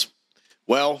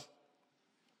 Well,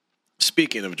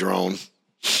 speaking of drone,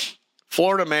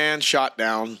 Florida man shot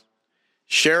down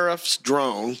sheriff's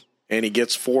drone, and he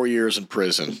gets 4 years in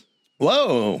prison.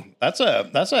 Whoa, that's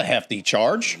a hefty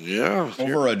charge. Yeah.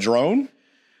 Over a drone?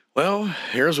 Well,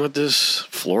 here's what this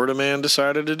Florida man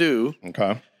decided to do.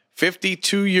 Okay.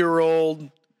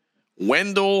 52-year-old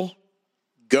Wendell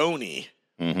Goney.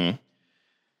 He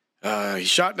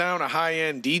shot down a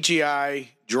high-end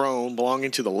DJI drone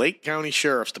belonging to the Lake County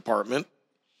Sheriff's Department.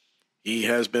 He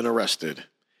has been arrested.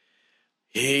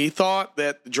 He thought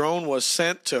that the drone was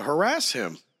sent to harass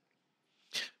him,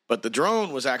 but the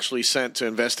drone was actually sent to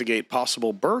investigate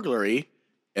possible burglary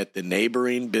at the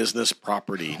neighboring business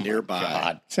property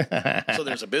nearby. So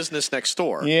there's a business next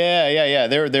door. Yeah.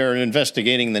 They're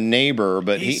investigating the neighbor,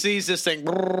 but He sees this thing.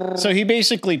 so he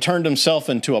basically turned himself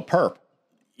into a perp.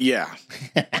 Yeah.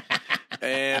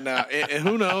 and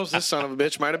who knows, this son of a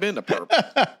bitch might have been a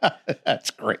perp.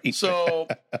 That's great. So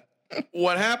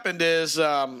what happened is,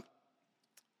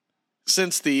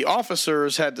 since the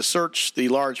officers had to search the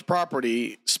large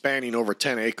property spanning over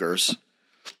 10 acres,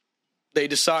 they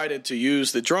decided to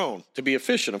use the drone to be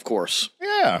efficient, of course.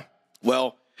 Yeah.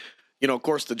 Well, of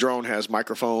course, the drone has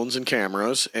microphones and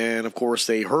cameras, and of course,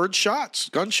 they heard shots,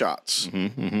 gunshots.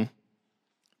 Then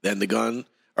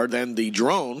the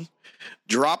drone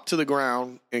dropped to the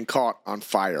ground and caught on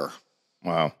fire.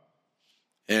 Wow.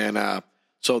 And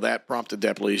so that prompted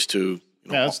deputies to.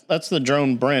 That's the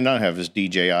drone brand I have is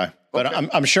DJI, but Okay.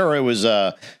 I'm sure it was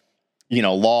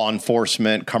law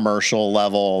enforcement commercial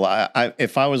level.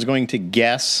 If I was going to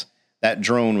guess, that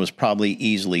drone was probably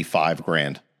easily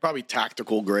 $5,000. Probably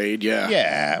tactical grade, yeah.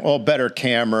 Yeah, well, better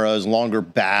cameras, longer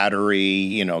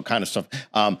battery, kind of stuff.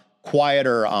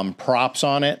 Quieter props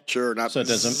on it. Sure, not So it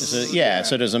doesn't. So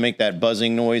it doesn't make that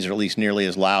buzzing noise, or at least nearly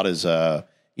as loud as a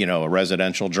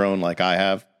residential drone like I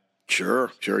have.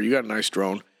 Sure. You got a nice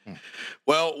drone.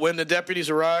 Well, when the deputies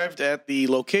arrived at the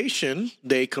location,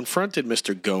 they confronted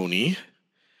Mr. Goney.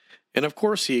 And of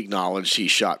course, he acknowledged he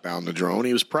shot down the drone.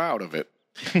 He was proud of it.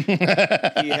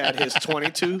 He had his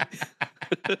 22.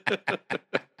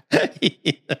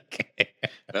 Okay.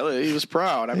 Well, he was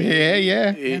proud. I mean,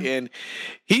 Yeah. And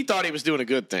he thought he was doing a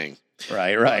good thing.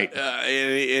 Right.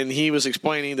 And he was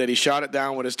explaining that he shot it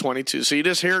down with his 22. So you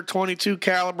just hear 22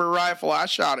 caliber rifle. I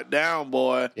shot it down,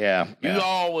 boy. Yeah. You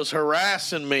all was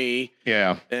harassing me.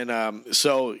 Yeah. And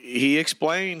so he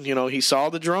explained, he saw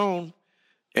the drone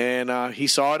and he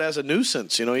saw it as a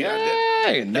nuisance.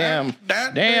 Damn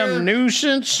there-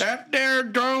 nuisance. That there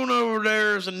drone over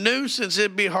there is a nuisance.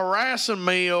 It'd be harassing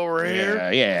me over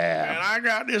here. Yeah. And I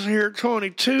got this here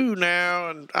 22 now,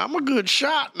 and I'm a good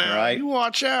shot now. Right. You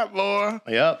watch out, boy.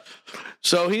 Yep.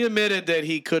 So he admitted that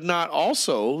he could not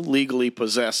also legally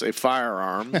possess a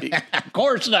firearm. Of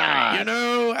course not.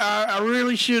 I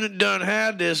really shouldn't have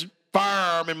had this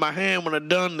firearm in my hand when I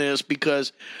done this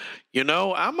because,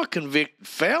 I'm a convicted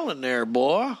felon there,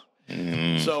 boy.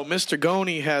 So Mr.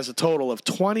 Goney has a total of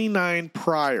 29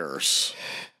 priors.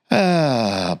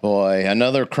 Ah, boy.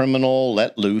 Another criminal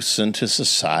let loose into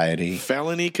society.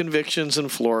 Felony convictions in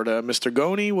Florida. Mr.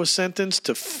 Goney was sentenced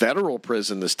to federal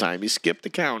prison this time. He skipped the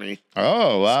county.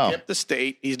 Oh, wow. Skipped the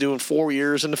state. He's doing 4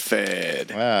 years in the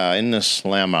Fed. In the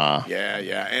slammer.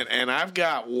 Yeah. And I've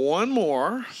got one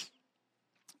more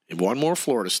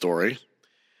Florida story.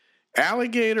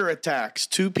 Alligator attacks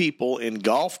 2 people in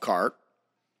golf cart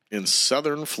in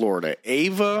southern Florida.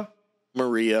 Ava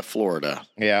Maria, Florida.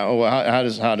 Yeah. Well,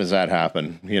 how does that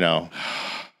happen?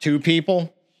 2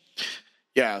 people?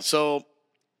 Yeah, so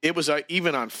it was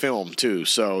even on film, too.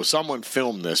 So someone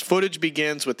filmed this. Footage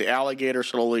begins with the alligator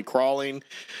slowly crawling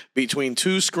between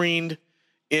 2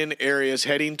 screened-in areas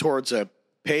heading towards a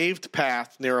paved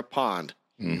path near a pond.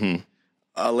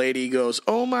 A lady goes,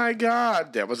 "Oh, my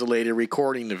God." That was a lady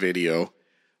recording the video.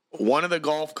 One of the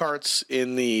golf carts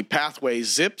in the pathway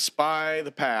zips by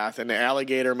the path, and the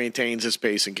alligator maintains his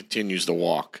pace and continues to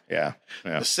walk. Yeah.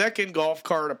 The second golf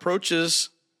cart approaches,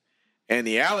 and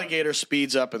the alligator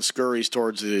speeds up and scurries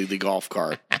towards the golf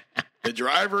cart. The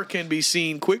driver can be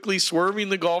seen quickly swerving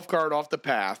the golf cart off the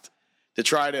path to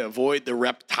try to avoid the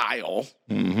reptile.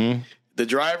 The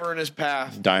driver in his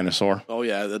path. Dinosaur. Oh,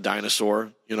 yeah, the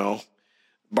dinosaur,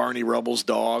 Barney Rubble's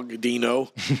dog, Dino.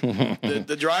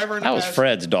 The driver in the That was path.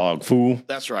 Fred's dog, fool.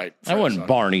 That's right. That wasn't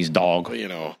Barney's dog.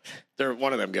 They're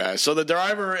one of them guys. So the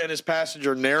driver and his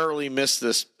passenger narrowly missed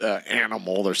this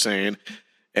animal, they're saying,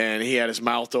 and he had his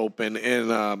mouth open.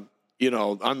 And, on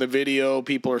the video,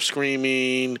 people are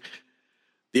screaming.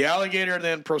 The alligator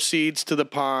then proceeds to the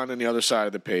pond on the other side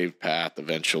of the paved path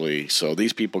eventually. So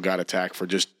these people got attacked for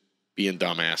just being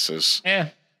dumbasses. Yeah.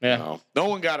 Yeah. No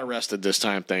one got arrested this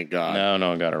time, thank God. No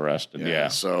one got arrested. Yeah.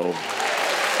 So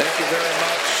thank you very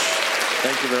much.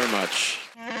 Thank you very much.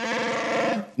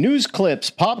 News clips,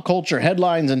 pop culture,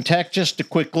 headlines, and tech. Just a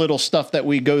quick little stuff that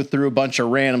we go through. A bunch of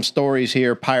random stories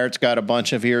here. Pirate's got a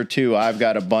bunch of here, too. I've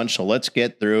got a bunch, so let's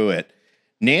get through it.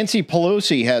 Nancy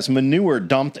Pelosi has manure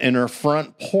dumped in her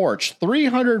front porch.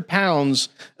 300 pounds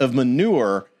of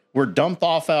manure were dumped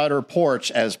off out her porch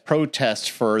as protests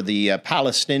for the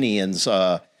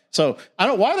Palestinians. So I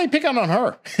don't. Why are they picking on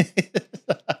her?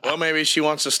 Well, maybe she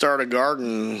wants to start a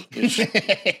garden.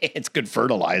 It's good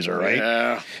fertilizer, right?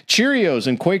 Yeah. Cheerios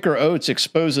and Quaker Oats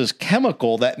exposes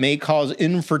chemical that may cause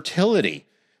infertility.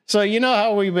 So you know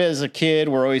how we, as a kid,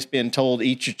 we're always being told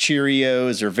eat your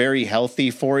Cheerios; they're very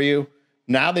healthy for you.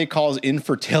 Now they cause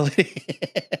infertility.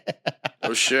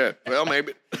 Oh shit! Well,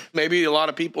 maybe a lot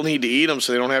of people need to eat them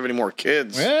so they don't have any more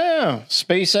kids. Yeah.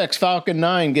 SpaceX Falcon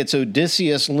 9 gets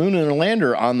Odysseus lunar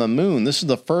lander on the moon. This is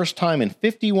the first time in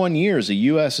 51 years the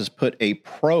U.S. has put a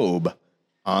probe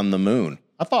on the moon.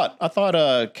 I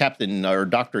thought Captain or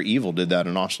Dr. Evil did that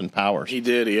in Austin Powers. He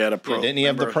did. He had a probe. Didn't he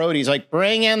have the probe? He's like,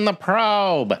 bring in the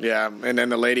probe. Yeah, and then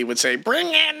the lady would say, bring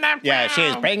in the probe. Yeah,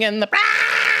 she's bringing the probe.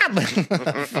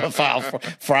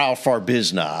 Frau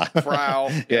Farbizna. Frau.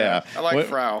 Yeah. I like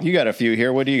Frau. You got a few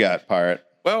here. What do you got, Pirate?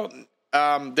 Well,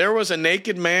 there was a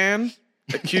naked man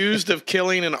accused of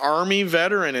killing an Army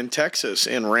veteran in Texas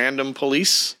in random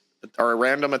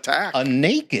attack. A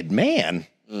naked man?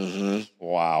 Mm-hmm.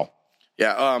 Wow.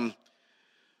 Yeah.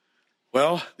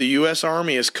 Well, the U.S.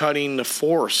 Army is cutting the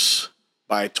force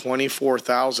by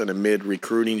 24,000 amid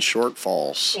recruiting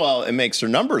shortfalls. Well, it makes their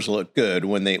numbers look good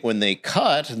when they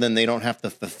cut. Then they don't have to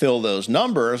fulfill those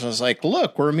numbers. It's like,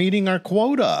 look, we're meeting our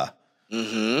quota.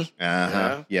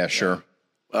 Mm-hmm. Yeah, sure.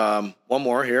 One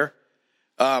more here.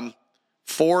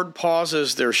 Ford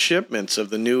pauses their shipments of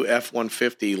the new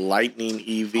F-150 Lightning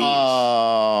EVs.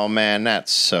 Oh man,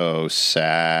 that's so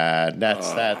sad.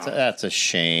 That's a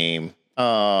shame.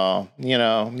 You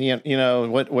know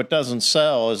what doesn't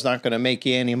sell is not going to make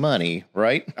you any money,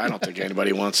 right? I don't think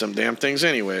anybody wants them damn things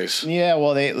anyways. Yeah,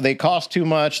 well, they cost too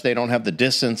much. They don't have the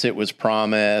distance it was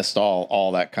promised.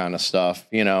 All that kind of stuff.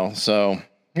 So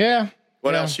yeah.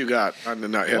 What else you got on the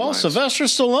headlines? Well, Sylvester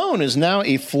Stallone is now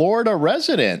a Florida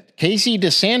resident. Casey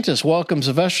DeSantis welcomes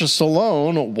Sylvester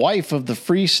Stallone, wife of the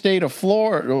free state of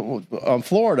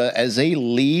Florida, as they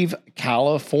leave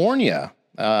California.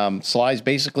 Sly's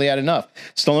basically had enough.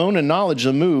 Stallone acknowledged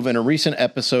the move in a recent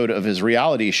episode of his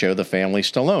reality show, The Family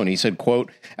Stallone. He said, quote,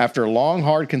 "After long,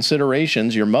 hard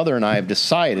considerations, your mother and I have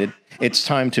decided it's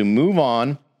time to move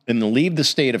on and leave the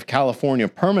state of California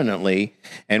permanently,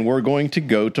 and we're going to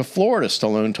go to Florida,"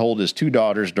 Stallone told his two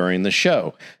daughters during the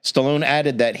show. Stallone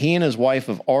added that he and his wife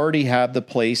have already had the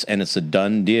place, and it's a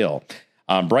done deal.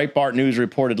 Breitbart News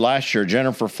reported last year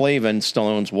Jennifer Flavin,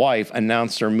 Stallone's wife,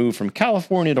 announced their move from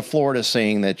California to Florida,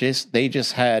 saying that they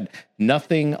just had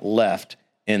nothing left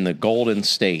in the Golden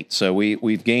State. So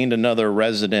we've gained another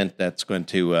resident that's going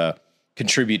to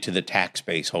contribute to the tax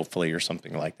base, hopefully, or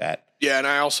something like that. Yeah, and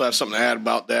I also have something to add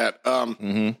about that.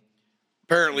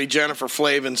 Apparently, Jennifer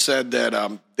Flavin said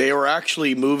that they were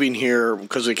actually moving here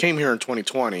because they came here in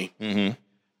 2020, and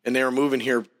they were moving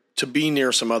here to be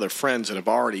near some other friends that have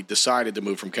already decided to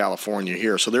move from California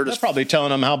here. So they're just probably telling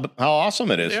them how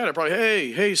awesome it is. Yeah, they're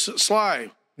probably, hey,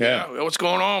 Sly. Yeah. What's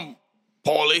going on,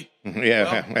 Paulie?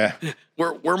 Yeah.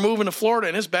 We're moving to Florida,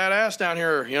 and it's badass down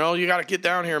here. You got to get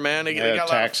down here, man. They got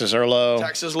taxes are low.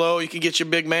 Taxes low. You can get your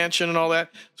big mansion and all that.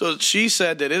 So she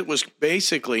said that it was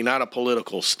basically not a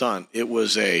political stunt. It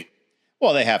was a...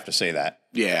 Well, they have to say that.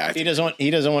 Yeah. He doesn't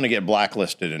want to get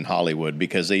blacklisted in Hollywood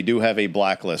because they do have a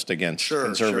blacklist against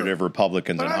conservative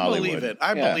Republicans in Hollywood. I believe it.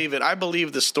 Believe it. I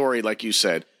believe the story, like you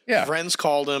said. Yeah. Friends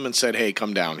called him and said, hey,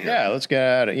 come down here. Yeah, let's get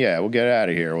out of we'll get out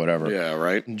of here, whatever. Yeah,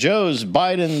 right.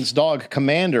 Biden's dog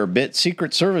Commander bit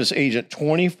Secret Service agent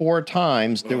 24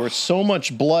 times. There was so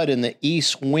much blood in the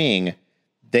East Wing,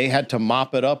 they had to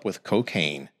mop it up with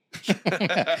cocaine.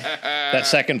 That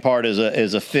second part is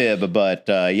a fib, but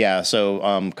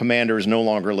so Commander is no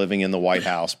longer living in the White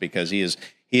House because he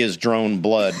has drawn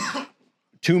blood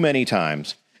too many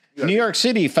times. New York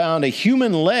City found a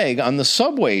human leg on the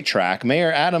subway track.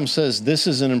 Mayor Adams says this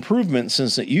is an improvement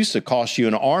since it used to cost you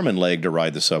an arm and leg to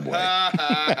ride the subway.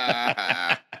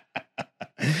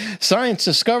 Science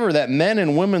discovered that men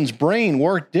and women's brain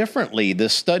work differently.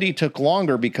 This study took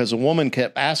longer because a woman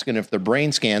kept asking if the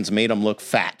brain scans made them look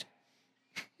fat.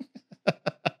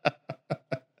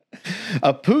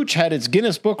 A pooch had its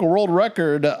Guinness Book of World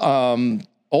Record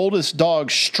oldest dog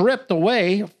stripped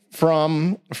away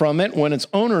from it when its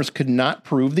owners could not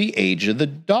prove the age of the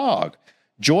dog.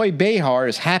 Joy Behar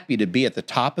is happy to be at the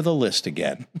top of the list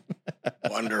again.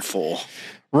 Wonderful.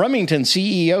 Remington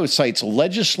CEO cites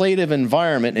legislative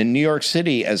environment in New York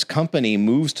City as company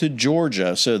moves to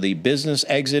Georgia. So the business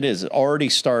exit is already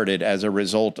started as a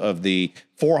result of the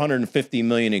 $450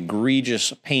 million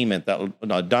egregious payment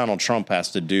that Donald Trump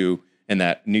has to do in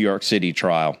that New York City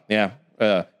trial. Yeah,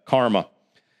 karma.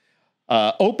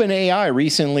 OpenAI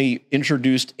recently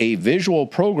introduced a visual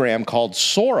program called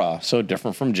Sora, so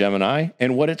different from Gemini,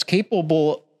 and what it's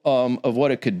capable of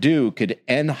what it could do could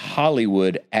end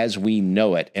Hollywood as we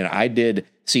know it. And I did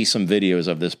see some videos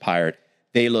of this pirate.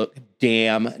 They look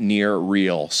damn near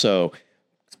real. So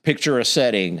picture a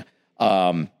setting,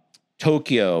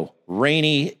 Tokyo,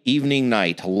 rainy evening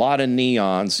night, a lot of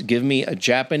neons. Give me a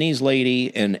Japanese lady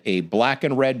in a black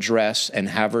and red dress and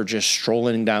have her just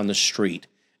strolling down the street.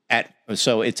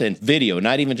 So it's a video,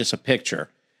 not even just a picture.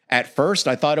 At first,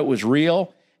 I thought it was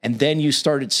real. And then you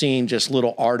started seeing just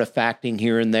little artifacting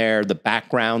here and there. The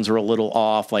backgrounds are a little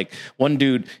off. Like one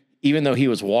dude, even though he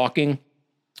was walking,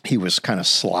 he was kind of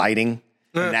sliding.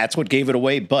 And that's what gave it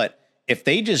away. But if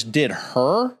they just did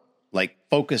her, like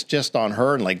focused just on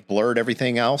her and like blurred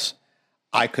everything else,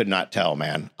 I could not tell,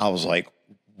 man. I was like,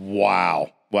 wow.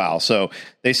 So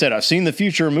they said, I've seen the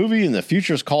future movie, and the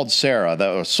future is called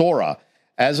Sora.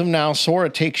 As of now, Sora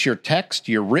takes your text,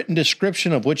 your written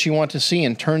description of what you want to see,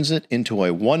 and turns it into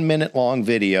a 1 minute long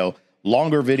video.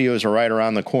 Longer videos are right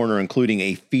around the corner, including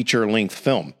a feature-length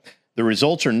film. The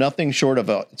results are nothing short of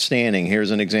outstanding. Here's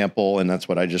an example, and that's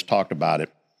what I just talked about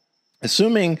it.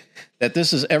 Assuming that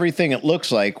this is everything it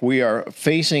looks like, we are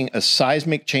facing a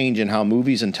seismic change in how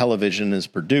movies and television is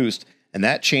produced, and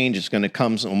that change is going to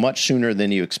come so much sooner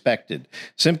than you expected.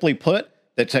 Simply put,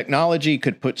 the technology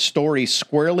could put stories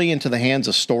squarely into the hands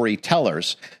of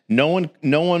storytellers. No more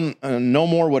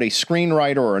would a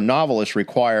screenwriter or a novelist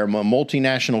require a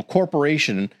multinational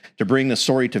corporation to bring the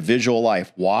story to visual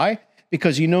life. Why?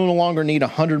 Because you no longer need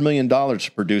 $100 million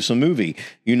to produce a movie.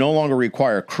 You no longer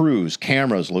require crews,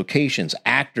 cameras, locations,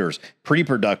 actors,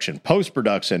 pre-production,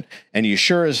 post-production, and you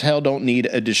sure as hell don't need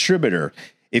a distributor.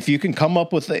 If you can come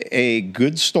up with a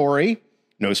good story,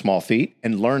 no small feat,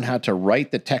 and learn how to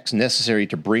write the text necessary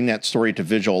to bring that story to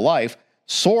visual life,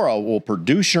 Sora will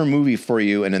produce your movie for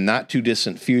you in a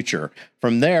not-too-distant future.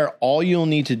 From there, all you'll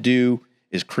need to do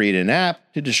is create an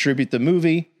app to distribute the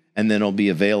movie, and then it'll be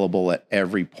available at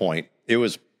every point. It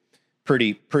was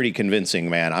pretty convincing,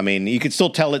 man. I mean, you could still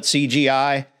tell it's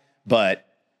CGI, but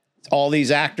all these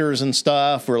actors and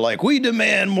stuff were like, we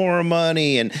demand more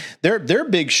money. And their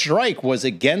big strike was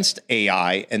against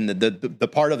AI. And the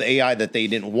part of AI that they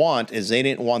didn't want is they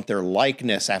didn't want their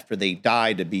likeness after they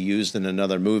die to be used in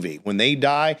another movie. When they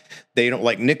die, they don't,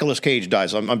 like Nicolas Cage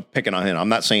dies. I'm picking on him. I'm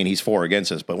not saying he's for or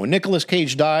against this, but when Nicolas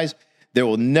Cage dies, there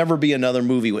will never be another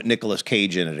movie with Nicolas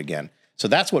Cage in it again. So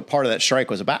that's what part of that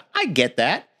strike was about. I get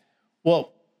that.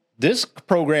 Well, this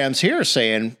program's here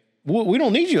saying, we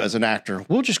don't need you as an actor.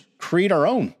 We'll just create our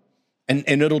own. And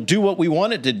it'll do what we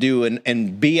want it to do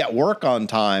and be at work on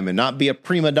time and not be a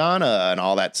prima donna and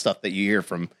all that stuff that you hear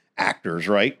from actors,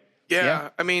 right? Yeah.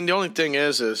 I mean, the only thing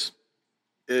is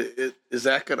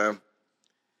that going to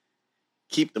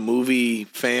keep the movie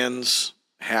fans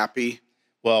happy?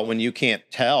 Well, when you can't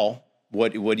tell,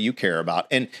 what do you care about?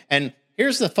 And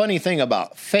here's the funny thing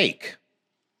about fake.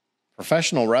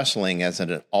 Professional wrestling is at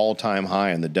an all-time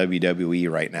high in the WWE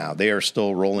right now. They are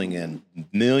still rolling in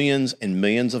millions and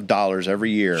millions of dollars every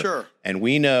year. Sure. And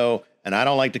we know, and I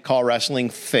don't like to call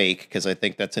wrestling fake because I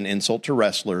think that's an insult to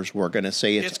wrestlers. We're going to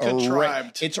say it's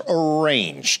contrived. It's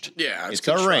arranged. Yeah, it's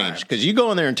arranged because you go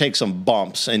in there and take some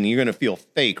bumps and you're going to feel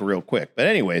fake real quick. But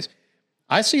anyways,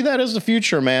 I see that as the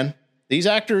future, man. These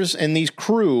actors and these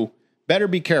crew better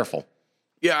be careful.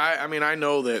 Yeah, I mean, I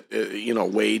know that,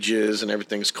 wages and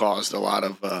everything's caused a lot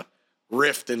of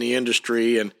rift in the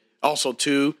industry. And also,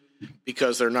 too,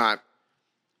 because they're not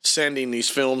sending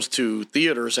these films to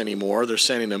theaters anymore. They're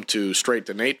sending them straight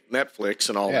to Netflix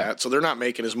and all that. So they're not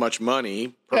making as much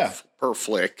money per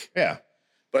flick. Yeah.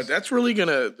 But that's really going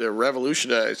to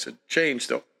revolutionize and change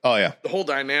the whole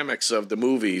dynamics of the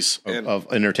movies. Of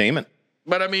entertainment.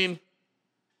 But, I mean,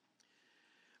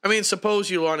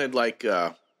 suppose you wanted, like...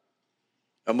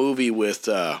 a movie with,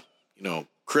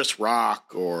 Chris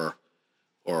Rock or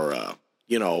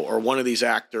one of these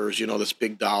actors, that's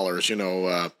big dollars,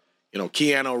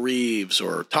 Keanu Reeves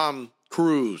or Tom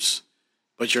Cruise,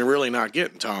 but you're really not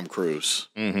getting Tom Cruise.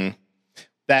 Mm-hmm.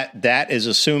 That is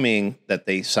assuming that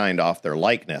they signed off their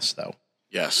likeness, though.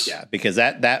 Yes. Yeah, because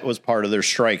that was part of their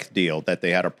strike deal that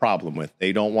they had a problem with.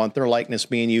 They don't want their likeness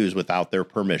being used without their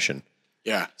permission.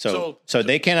 Yeah. So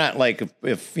they cannot, like,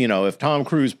 if Tom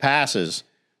Cruise passes,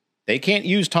 They can't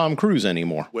use Tom Cruise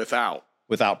anymore without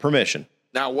permission.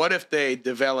 Now, what if they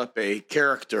develop a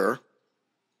character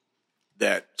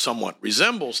that somewhat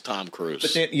resembles Tom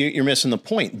Cruise? But you're missing the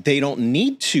point. They don't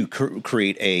need to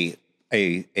create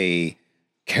a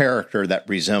character that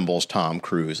resembles Tom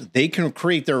Cruise. They can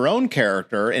create their own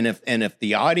character, and if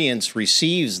the audience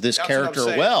receives this character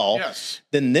well,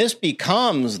 then this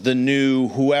becomes the new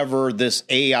whoever this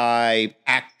AI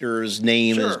actor's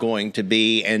name is going to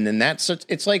be, and then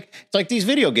it's like these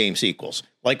video game sequels,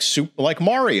 like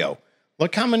Mario.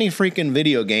 Look how many freaking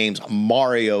video games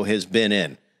Mario has been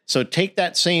in. So take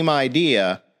that same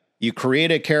idea, you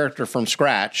create a character from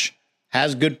scratch,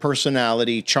 has good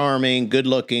personality, charming, good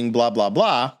looking, blah, blah,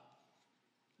 blah,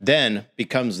 then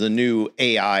becomes the new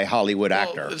AI Hollywood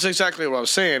actor. That's exactly what I was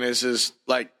saying is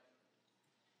like,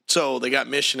 so they got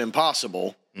Mission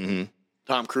Impossible. Mm-hmm.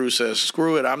 Tom Cruise says,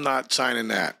 screw it, I'm not signing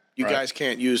that. You guys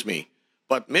can't use me.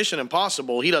 But Mission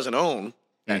Impossible, he doesn't own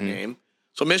that name.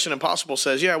 So Mission Impossible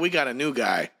says, yeah, we got a new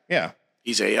guy. Yeah.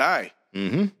 He's AI.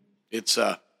 Mm-hmm. It's,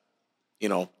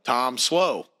 Tom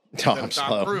Slow. Tom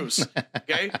Cruise.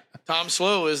 Okay? Tom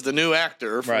Slow is the new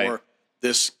actor for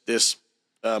this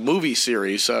movie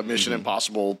series, Mission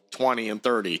Impossible 20 and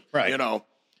 30. Right.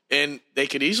 And they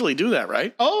could easily do that,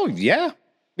 right? Oh, yeah.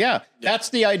 Yeah. That's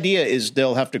the idea, is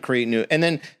they'll have to create new. And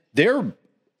then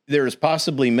there's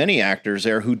possibly many actors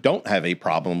there who don't have a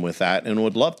problem with that and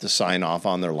would love to sign off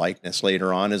on their likeness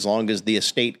later on, as long as the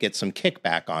estate gets some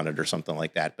kickback on it or something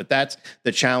like that. But that's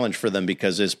the challenge for them,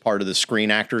 because it's part of the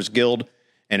Screen Actors Guild.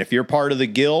 And if you're part of the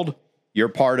guild, you're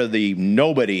part of the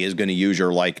nobody is going to use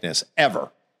your likeness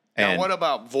ever. Now, what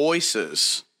about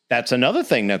voices? That's another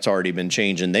thing that's already been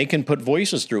changing. They can put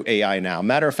voices through AI now.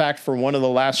 Matter of fact, for one of the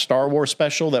last Star Wars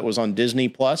special that was on Disney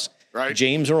Plus,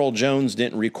 James Earl Jones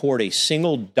didn't record a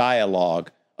single dialogue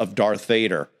of Darth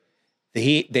Vader.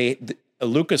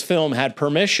 Lucasfilm had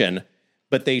permission,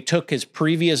 but they took his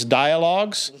previous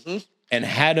dialogues and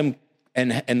had him,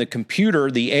 and the computer,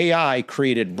 the AI,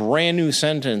 created brand new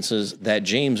sentences that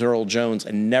James Earl Jones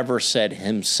never said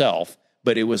himself,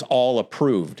 but it was all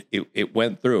approved. It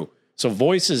went through. So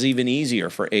voice is even easier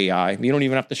for AI. You don't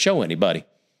even have to show anybody.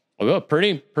 Well,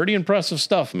 pretty impressive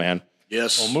stuff, man.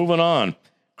 Yes. Well, moving on.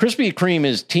 Krispy Kreme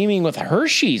is teaming with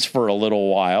Hershey's for a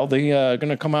little while. They're going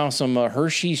to come out with some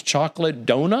Hershey's chocolate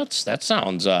donuts. That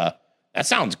sounds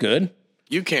good.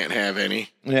 You can't have any.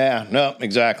 Yeah, no,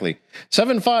 exactly.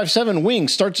 757 wing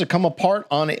starts to come apart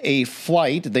on a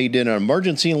flight. They did an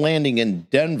emergency landing in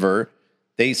Denver.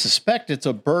 They suspect it's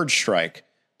a bird strike,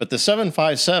 but the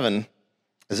 757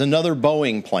 is another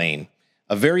Boeing plane,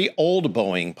 a very old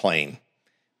Boeing plane.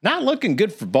 Not looking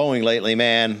good for Boeing lately,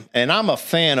 man. And I'm a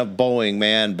fan of Boeing,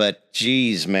 man, but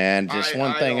geez, man, just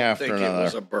one thing after another. I don't think it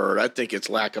was a bird. I think it's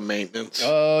lack of maintenance.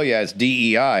 Oh, yeah, it's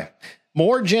DEI.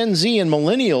 More Gen Z and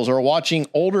millennials are watching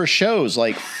older shows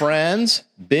like Friends,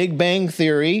 Big Bang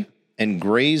Theory, and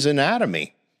Grey's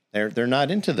Anatomy. They're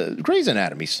not into the Grey's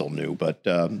Anatomy, still new, but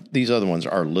these other ones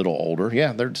are a little older.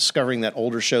 Yeah, they're discovering that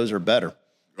older shows are better.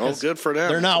 Oh, good for them.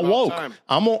 They're not woke.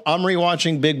 I'm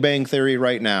rewatching Big Bang Theory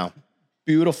right now.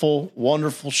 Beautiful,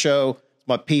 wonderful show.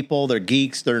 My people, they're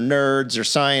geeks, they're nerds, they're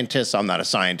scientists. I'm not a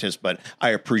scientist, but I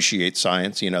appreciate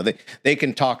science. They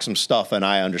can talk some stuff, and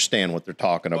I understand what they're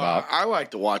talking about. I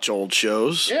like to watch old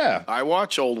shows. Yeah. I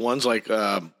watch old ones like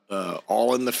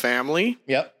All in the Family.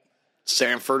 Yep.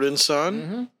 Sanford and Son.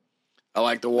 Mm-hmm. I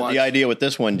like to watch. The idea with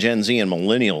this one, Gen Z and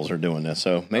millennials are doing this,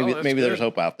 so maybe there's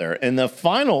hope out there. And the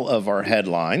final of our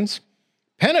headlines,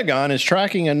 Pentagon is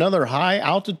tracking another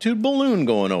high-altitude balloon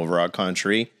going over our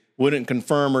country. Wouldn't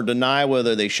confirm or deny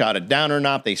whether they shot it down or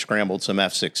not. They scrambled some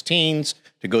F-16s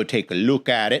to go take a look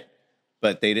at it,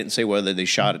 but they didn't say whether they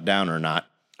shot it down or not.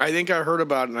 I think I heard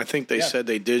about it, and I think they said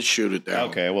they did shoot it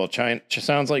down. Okay, well, China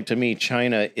sounds like to me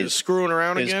China is screwing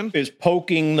around again? Is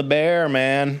poking the bear,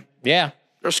 man. Yeah.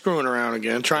 They're screwing around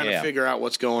again, trying to figure out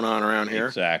what's going on around here.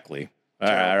 Exactly.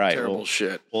 All right. Terrible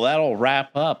shit. Well, that'll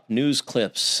wrap up news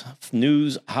clips,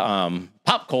 news,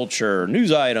 pop culture,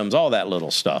 news items, all that little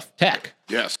stuff. Tech.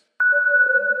 Yes.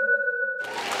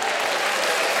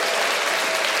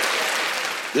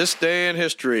 This day in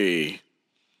history.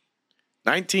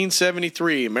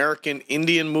 1973, American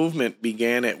Indian movement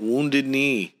began at Wounded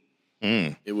Knee.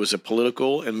 It was a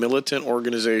political and militant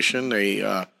organization. They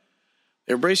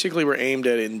basically were aimed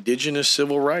at indigenous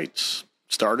civil rights.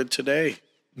 Started today.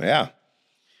 Yeah.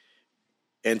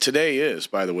 And today is,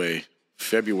 by the way,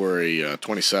 February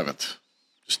 27th.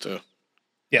 Just to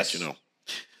let you know.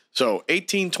 So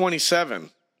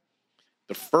 1827,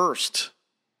 the first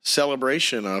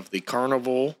celebration of the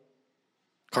Carnival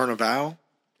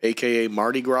a.k.a.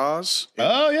 Mardi Gras.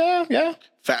 Oh, yeah, yeah.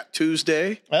 Fat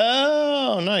Tuesday.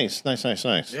 Oh, nice.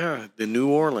 Yeah, the New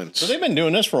Orleans. So they've been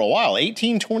doing this for a while.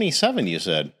 1827, you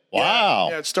said. Wow.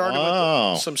 Yeah, it started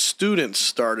with some students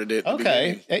started it.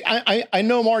 Okay. I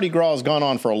know Mardi Gras has gone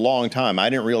on for a long time. I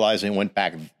didn't realize it went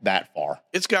back that far.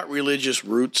 It's got religious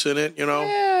roots in it, you know?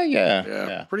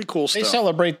 Yeah. Pretty cool stuff. They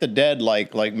celebrate the dead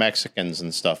like Mexicans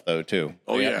and stuff, though, too.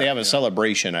 Oh, They have a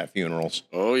celebration at funerals.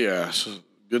 Oh, yeah. So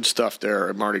good stuff there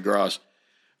at Mardi Gras.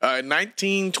 In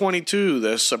 1922,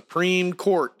 the Supreme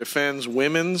Court defends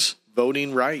women's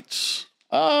voting rights.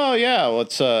 Oh, yeah. Well,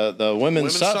 it's the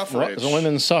women's suffrage. The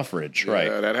women's suffrage, right.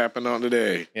 Yeah, that happened on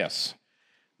today. Yes.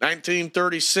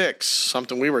 1936,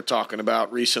 something we were talking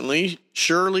about recently.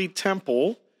 Shirley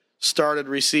Temple started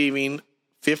receiving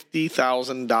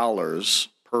 $50,000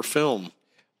 per film.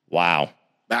 Wow.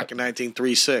 Back in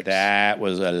 1936. That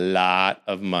was a lot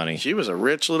of money. She was a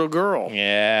rich little girl.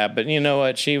 Yeah, but you know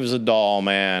what? She was a doll,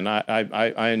 man.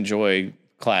 I enjoy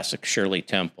classic Shirley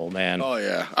Temple, man. Oh,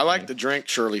 yeah. I like to drink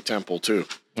Shirley Temple, too.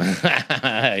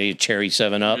 Cherry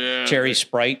 7-Up, Yeah. cherry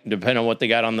Sprite, depending on what they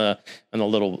got on the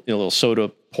little soda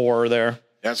pourer there.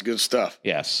 That's good stuff.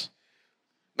 Yes.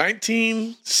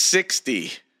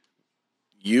 1960,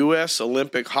 U.S.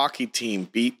 Olympic hockey team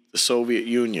beat the Soviet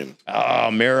Union.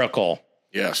 Oh, miracle.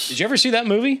 Yes. Did you ever see that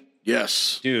movie?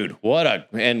 Yes. Dude,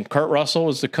 and Kurt Russell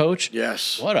was the coach?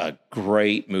 Yes. What a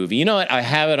great movie. You know what? I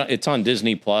have it. It's on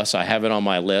Disney Plus. I have it on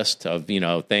my list of,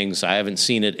 things. I haven't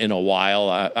seen it in a while.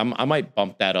 I might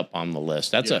bump that up on the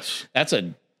list. That's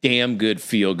a damn good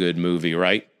feel-good movie,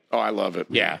 right? Oh, I love it.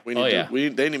 Yeah. They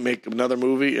need to make another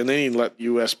movie, and they need to let the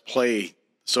U.S. play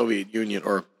Soviet Union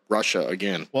or Russia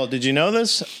again. Well, did you know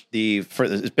this?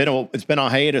 It's been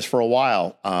on hiatus for a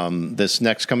while. This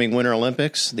next coming Winter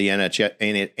Olympics, the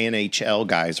NHL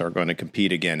guys are going to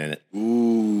compete again in it.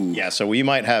 Ooh. Yeah, so we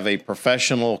might have a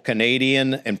professional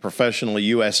Canadian and professional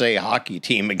USA hockey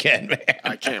team again, man.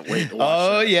 I can't wait to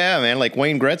watch that. Yeah, man. Like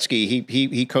Wayne Gretzky,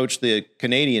 he coached the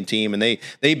Canadian team, and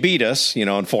they beat us,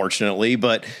 unfortunately,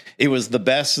 but it was the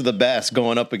best of the best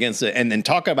going up against it. And then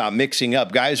talk about mixing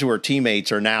up. Guys who are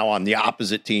teammates are now on the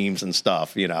opposite teams and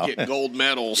stuff, Get gold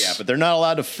medals. Yeah, but they're not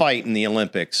allowed to fight in the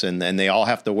Olympics, and they all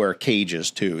have to wear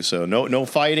cages too. So no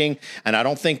fighting, and I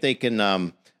don't think they can.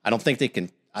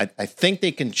 I think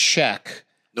they can check.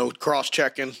 No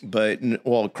cross-checking. But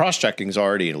cross checking is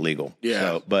already illegal. Yeah.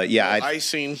 So, but yeah,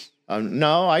 icing.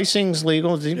 No, icing's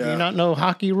legal. Do you not know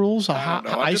hockey rules?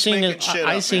 Icing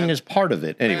is part of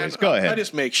it. Anyways, go ahead. I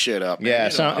just make shit up. Yeah,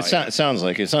 it sounds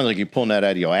like you're pulling that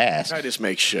out of your ass. I just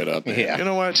make shit up. Man. Yeah. You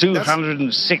know what?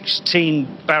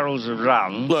 216 barrels of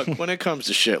rum. Look, when it comes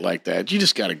to shit like that, you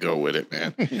just got to go with it,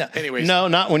 man. Anyways, no,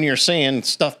 not when you're saying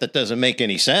stuff that doesn't make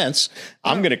any sense.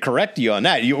 I'm going to correct you on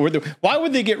that. Why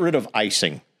would they get rid of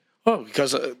icing? Oh,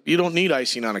 because you don't need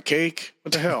icing on a cake.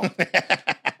 What the hell?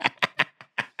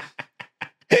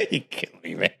 You kill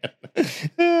me, man.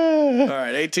 All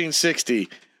right, 1860.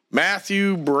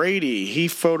 Matthew Brady, he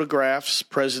photographs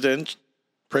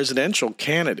presidential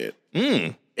candidate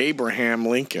Abraham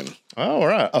Lincoln. Oh, all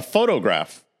right. A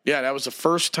photograph. Yeah, that was the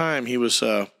first time he was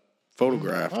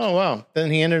photographed. Oh, wow.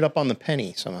 Then he ended up on the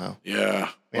penny somehow. Yeah.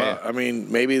 Well, I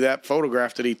mean, maybe that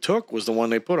photograph that he took was the one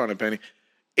they put on a penny.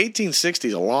 1860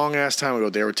 is a long-ass time ago.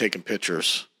 They were taking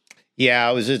pictures.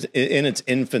 Yeah, it was in its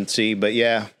infancy, but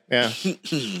yeah.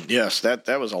 Yes,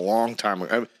 that was a long time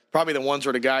ago. Probably the ones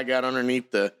where the guy got underneath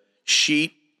the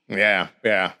sheet. Yeah.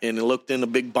 And he looked in the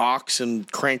big box and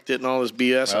cranked it and all this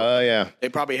BS. Oh, yeah. They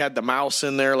probably had the mouse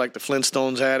in there like the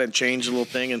Flintstones had and changed the little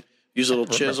thing and used a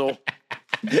little chisel.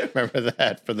 Remember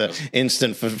that for the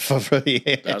instant for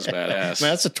the. That was badass.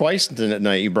 Man, that's the twice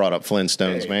tonight you brought up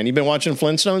Flintstones, man. You been watching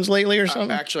Flintstones lately or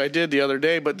something? Actually, I did the other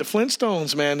day, but the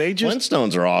Flintstones, man,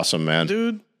 Flintstones are awesome, man.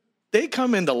 Dude, they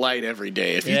come into light every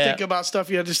day. If you think about stuff,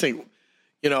 you have to think,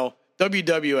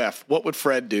 WWF, what would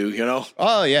Fred do,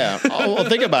 Oh, yeah. Well,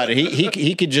 think about it.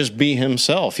 He could just be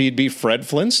himself. He'd be Fred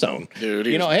Flintstone. Dude,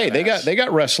 hey, they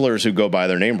got wrestlers who go by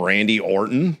their name. Randy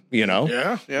Orton,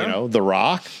 Yeah. The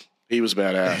Rock. He was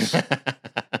badass.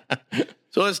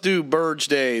 So let's do Burge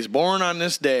Days. Born on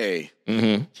this day.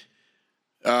 Mm-hmm.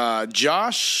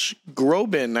 Josh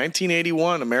Groban,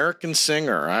 1981, American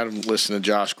singer. I haven't listened to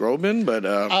Josh Groban, but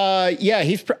yeah,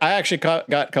 I actually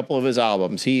got a couple of his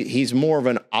albums. He's more of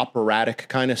an operatic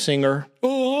kind of singer.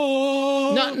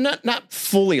 Oh, not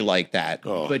fully like that,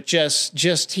 but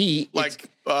just he like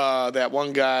that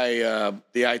one guy,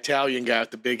 the Italian guy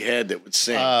with the big head that would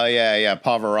sing. Yeah,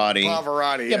 Pavarotti.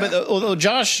 Pavarotti. Yeah, but although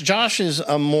Josh is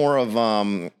more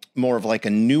of more of like a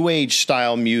new age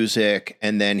style music,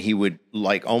 and then he would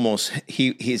like almost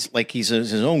he's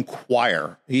his own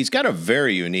choir. He's got a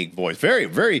very unique voice, very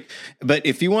very. But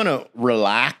if you want to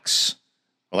relax,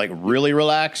 like really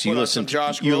relax, you listen to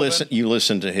Josh Groban? you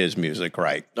listen to his music,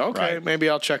 right? Okay, right. Maybe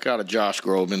I'll check out a Josh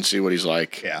Groban, see what he's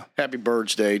like. Yeah. Happy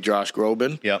Birthday, Josh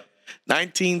Groban. Yep.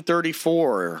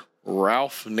 1934,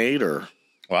 Ralph Nader,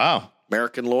 Wow.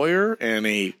 American lawyer and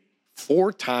a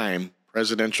 4-time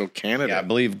presidential candidate. Yeah, I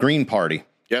believe Green Party.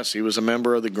 Yes, he was a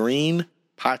member of the Green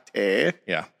Party.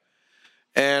 Yeah.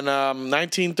 And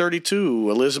 1932,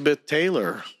 Elizabeth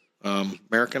Taylor,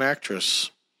 American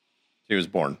actress. She was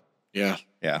born. Yeah.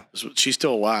 Yeah. She's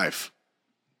still alive.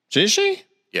 Is she?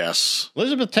 Yes.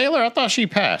 Elizabeth Taylor? I thought she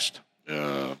passed.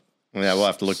 Yeah, we'll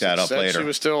have to look that up Said later. She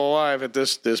was still alive at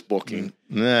this booking.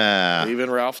 Nah. Even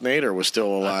Ralph Nader was still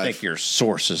alive. I think your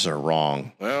sources are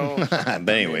wrong. Well, but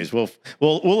anyways, we'll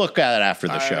look at it after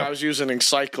the show. I was using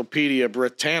Encyclopedia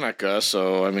Britannica,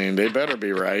 so I mean they better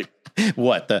be right.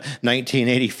 What, the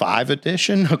 1985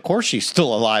 edition? Of course, she's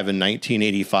still alive in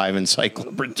 1985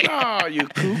 Encyclopedia. Ah, you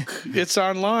kook! It's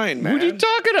online, man. What are you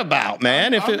talking about,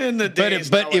 man? I'm in the days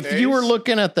but if you were nowadays.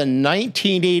 looking at the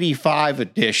 1985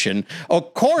 edition,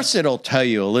 of course it'll tell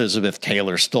you Elizabeth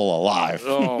Taylor's still alive.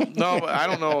 Oh no, but I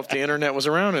don't know if the internet was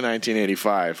around in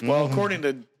 1985. Well, according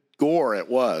to Gore, it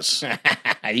was.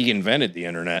 He invented the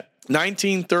internet.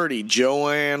 1930,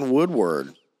 Joanne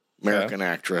Woodward, American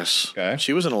actress. Okay.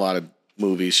 She was in a lot of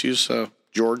movies. She's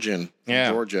Georgian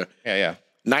from Georgia. Yeah.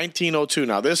 1902.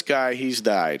 Now this guy, he's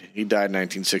died. He died in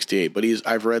 1968, but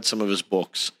I've read some of his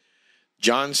books.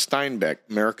 John Steinbeck,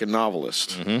 American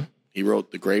novelist. Mm-hmm. He wrote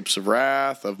The Grapes of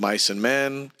Wrath, Of Mice and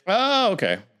Men, Oh,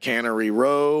 okay. Cannery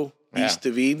Row, Yeah. East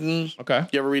of Eden. Okay.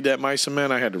 You ever read that Mice and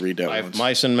Men? I had to read that once.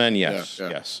 Mice and Men, yes. Yeah,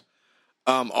 yeah. Yes.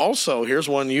 Also, here's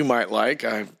one you might like.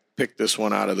 I picked this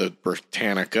one out of the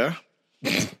Britannica.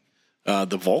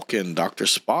 The Vulcan, Dr.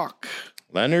 Spock.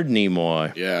 Leonard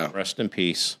Nimoy. Yeah. Rest in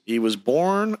peace. He was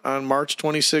born on March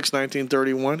 26,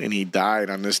 1931, and he died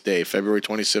on this day, February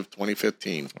 26,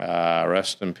 2015.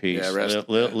 Rest in peace. Yeah, rest-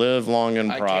 live long and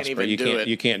I can't prosper. even You do can't. it.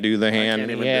 You can't do the hand.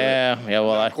 can't even do Yeah. Yeah.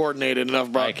 Well, Not coordinated enough,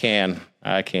 bro. I can.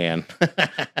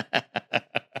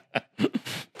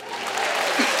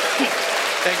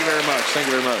 Thank you very much. Thank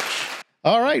you very much.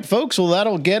 All right, folks. Well,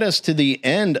 that'll get us to the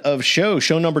end of show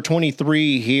number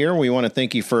 23 here. We want to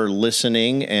thank you for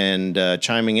listening and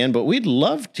chiming in, but we'd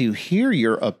love to hear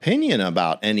your opinion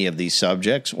about any of these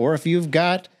subjects, or if you've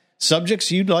got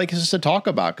subjects you'd like us to talk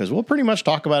about, because we'll pretty much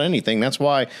talk about anything. That's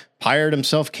why Pirate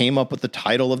himself came up with the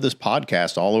title of this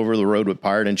podcast, All Over the Road with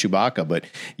Pirate and Chewbacca. But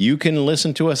you can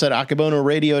listen to us at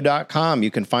AkibonoRadio.com. You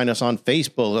can find us on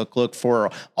Facebook. Look for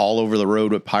All Over the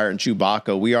Road with Pirate and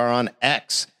Chewbacca. We are on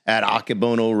X at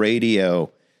Akibono Radio.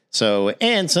 So,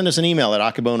 and send us an email at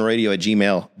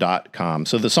akibonoradio@gmail.com.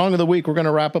 So the song of the week we're going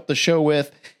to wrap up the show with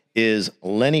is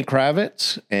Lenny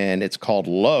Kravitz, and it's called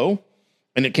Low.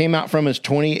 And it came out from his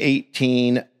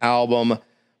 2018 album,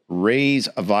 Raise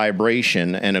a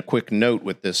Vibration. And a quick note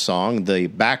with this song, the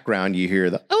background you hear,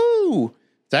 it's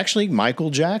actually Michael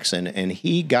Jackson. And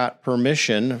he got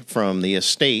permission from the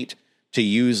estate to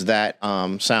use that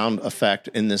sound effect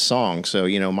in this song. So,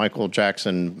 Michael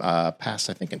Jackson passed,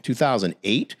 I think, in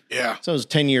 2008. Yeah. So it was a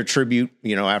 10-year tribute,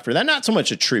 after that. Not so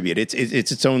much a tribute. It's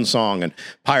its own song, and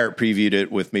Pirate previewed it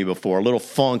with me before. A little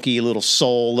funky, a little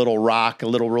soul, a little rock, a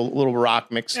little rock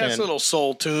mixed in. It's a little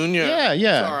soul tune. Yeah.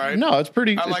 Yeah. It's all right. No, it's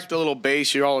pretty. I like the little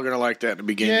bass. You're all going to like that in the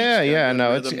beginning. Yeah.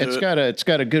 No, it's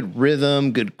got a good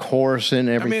rhythm, good chorus, and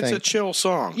everything. it's a chill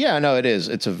song. Yeah, no, it is.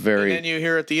 It's a very. And then you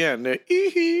hear at the end,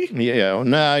 ee-hee. Yeah,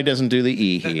 no, he doesn't do the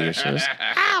E. He says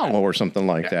 "ow" or something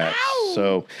like that.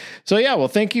 So yeah. Well,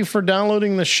 thank you for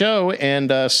downloading the show,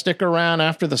 and stick around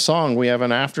after the song. We have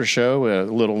an after show, a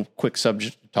little quick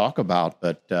subject to talk about.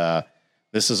 But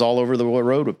this is All Over the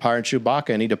Road with Pirate Chewbacca.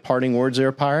 Any departing words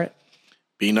there, Pirate?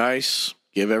 Be nice,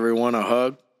 give everyone a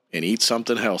hug, and eat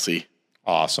something healthy.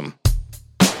 Awesome.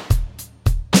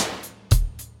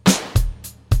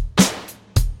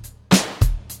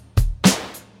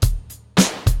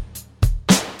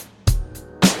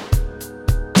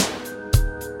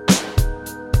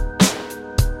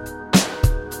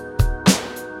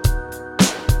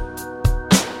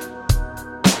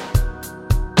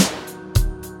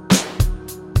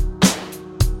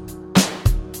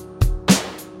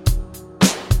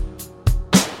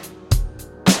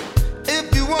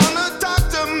 If you wanna talk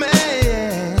to me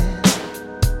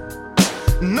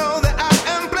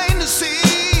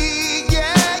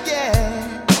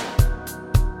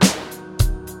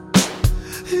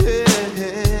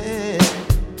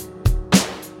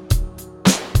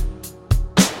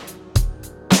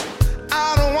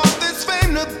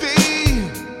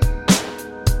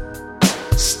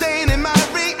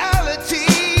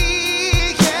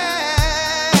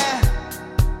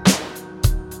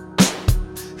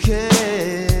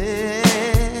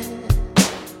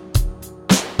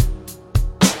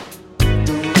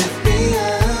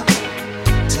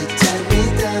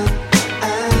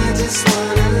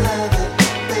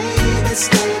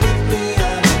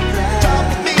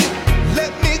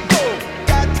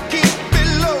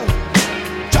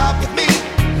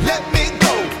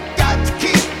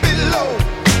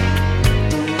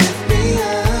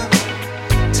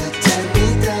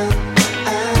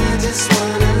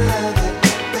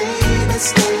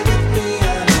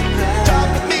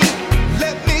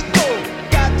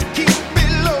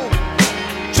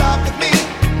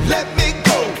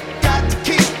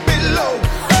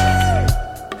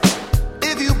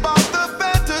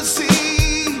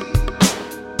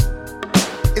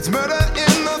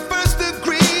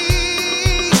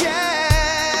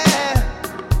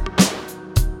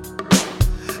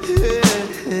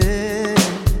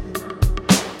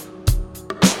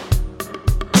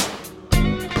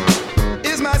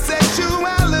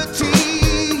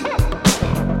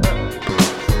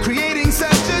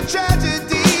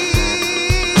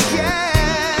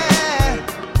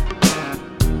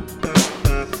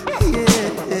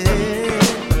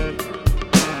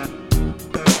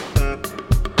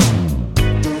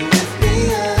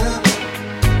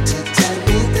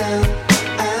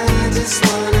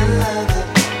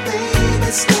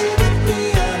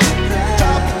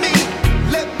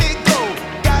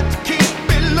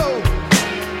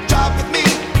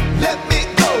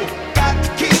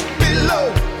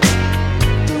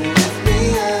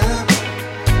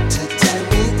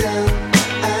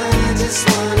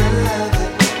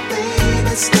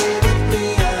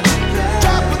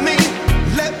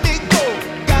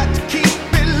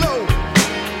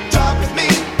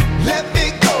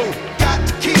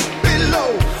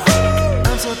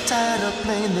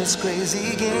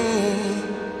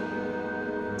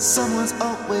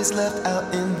always left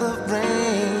out in the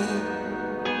rain.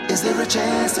 Is there a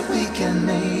chance that we can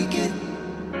make it?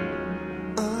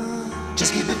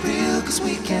 Just keep it real, cause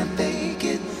we can't fake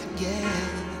it, yeah.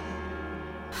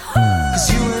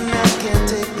 Cause you and I can't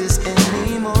take this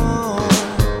anymore.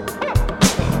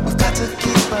 We've got to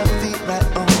keep our feet right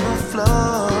on the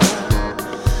floor.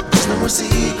 There's no more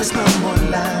secrets, no more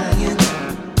lying.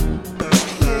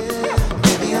 Yeah,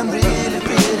 baby, I'm really,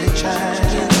 really trying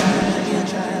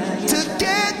to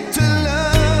get to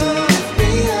love. Lift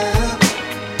me up,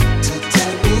 to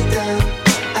turn me down.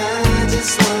 I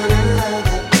just wanna love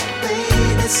it.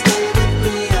 Baby, stay with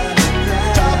me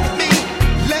underground. Talk with me,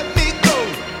 let me go.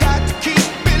 Got to keep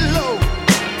it low.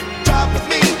 Talk with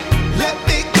me, let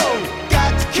me go.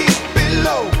 Got to keep it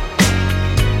low.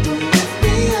 Don't lift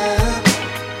me up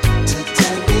to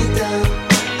turn me down.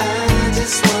 I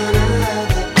just wanna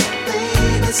love it.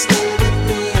 Baby, stay with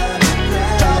me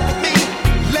underground. Talk with me,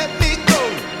 let me go.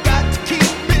 Got to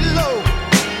keep it low.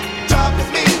 Talk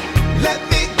with me, let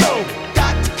me go.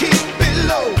 Got to keep it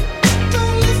low.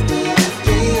 Don't lift me up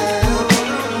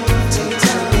to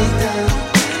turn me down.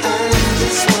 I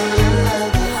just wanna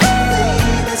love it.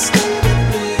 Baby, stay with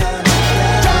me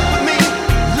underground. Talk with me,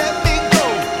 let me go.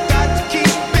 Got to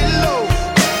keep it low.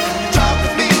 Talk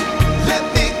with me, let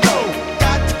me go.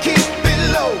 Got to keep it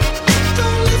low.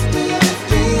 Don't lift me up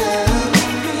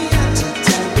to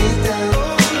turn me down.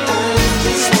 I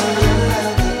just wanna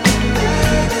love it.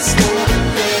 Baby, stay with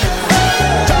me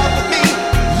underground. Talk with me,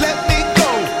 let me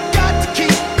go. Got to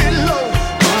keep it low.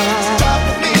 Talk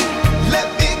with me, let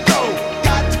me go.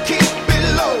 Got to keep it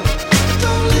low.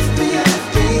 Don't lift me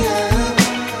up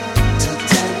to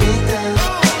turn me down.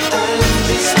 I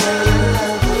just wanna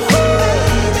love it.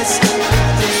 Baby, stay with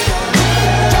me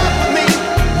underground. Talk with me,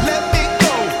 let me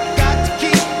go. Got to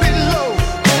keep it low.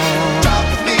 Talk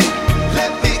with me,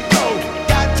 let me go.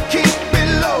 Got to keep it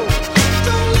low.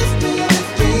 Don't lift me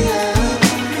up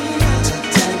to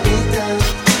turn me down.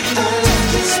 I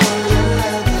just wanna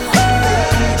love it.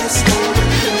 Baby, stay with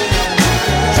me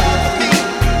underground. Talk with me,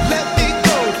 let me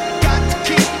go. Got to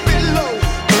keep it low.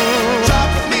 Talk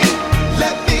with me,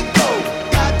 let me go.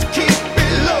 Got to keep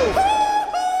it low.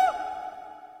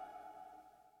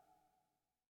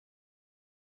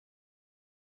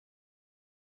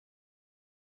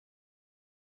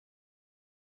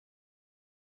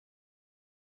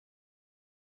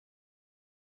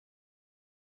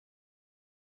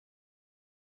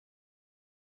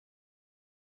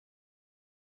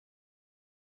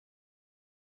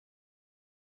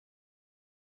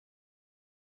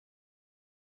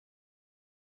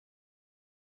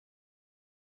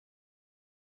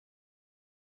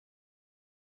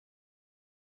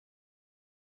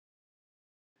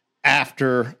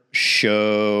 After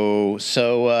show.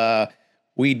 So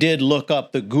we did look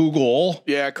up the Google,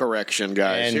 Yeah, correction,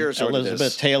 guys. and Here's what it Elizabeth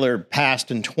is. Taylor passed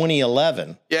in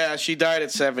 2011. Yeah, she died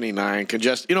at 79.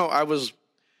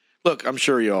 Look, I'm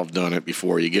sure you all have done it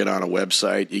before. You get on a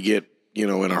website, you get, in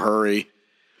a hurry,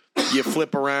 you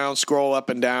flip around, scroll up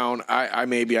and down. I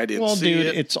didn't Well, see dude,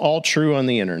 it. it's all true on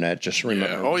the internet. Just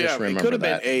remember. Yeah. Oh, yeah. just It remember could have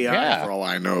been that. AI Yeah. for all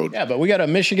I know. Yeah, but we got a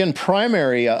Michigan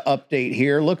primary update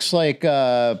here. Looks like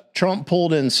Trump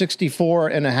pulled in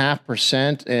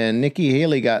 64.5%, and Nikki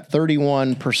Haley got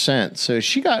 31%. So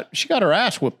she got her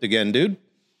ass whooped again, dude.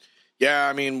 Yeah,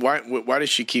 I mean, why does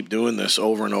she keep doing this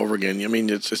over and over again? I mean,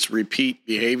 it's repeat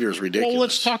behavior is ridiculous. Well,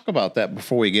 let's talk about that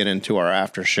before we get into our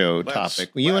after show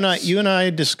topic. You let's. and I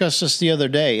discussed this the other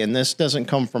day, and this doesn't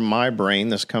come from my brain.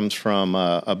 This comes from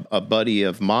a buddy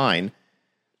of mine.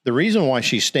 The reason why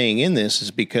she's staying in this is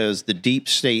because the deep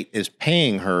state is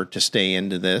paying her to stay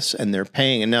into this, and they're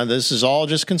paying. And now this is all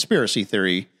just conspiracy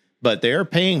theory, but they're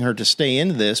paying her to stay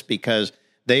into this because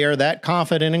they are that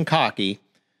confident and cocky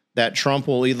that Trump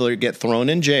will either get thrown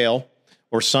in jail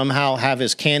or somehow have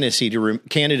his candidacy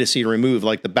removed,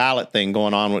 like the ballot thing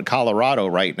going on with Colorado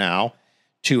right now,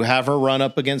 to have her run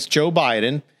up against Joe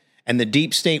Biden. And the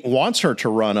deep state wants her to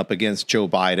run up against Joe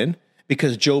Biden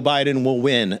because Joe Biden will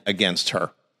win against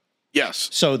her. Yes.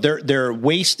 So they're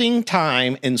wasting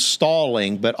time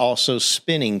installing, but also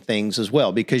spinning things as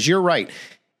well, because you're right.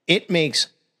 It makes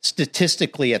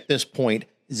statistically at this point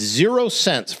 0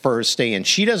 cents for her stay in.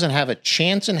 She doesn't have a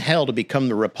chance in hell to become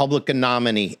the Republican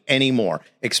nominee anymore,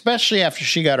 especially after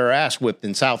she got her ass whipped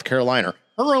in South Carolina.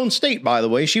 Her own state, by the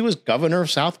way. She was governor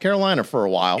of South Carolina for a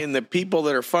while. And the people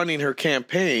that are funding her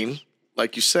campaign,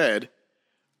 like you said,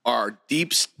 are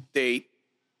deep state,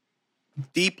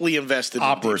 deeply invested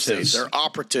Operatives. in deep state. They're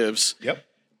operatives. Yep.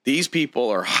 these people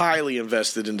are highly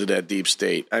invested into that deep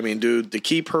state. I mean, dude, to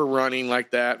keep her running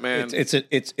like that, man, It's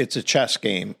a chess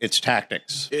game. It's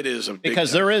tactics. it is a big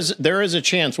Because there is a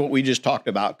chance what we just talked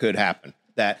about could happen.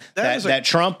 That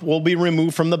Trump will be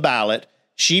removed from the ballot.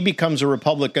 She becomes a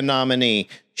Republican nominee.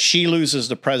 She loses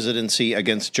the presidency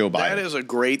against Joe Biden. That is a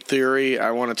great theory.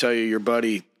 I want to tell you, your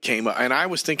buddy came up, and I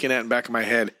was thinking that in the back of my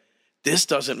head. This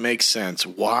doesn't make sense.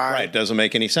 Why? Right, doesn't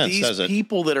make any sense, does These it?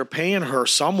 people that are paying her,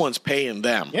 someone's paying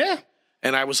them. Yeah.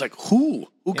 And I was like, who?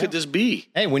 Who could this be?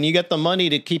 Hey, when you get the money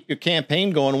to keep your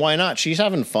campaign going, why not? She's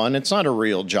having fun. It's not a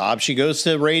real job. She goes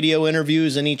to radio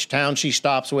interviews in each town she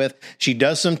stops with. She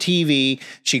does some TV.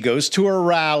 She goes to a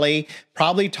rally,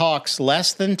 probably talks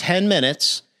less than 10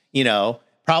 minutes,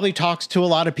 probably talks to a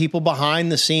lot of people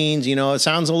behind the scenes. It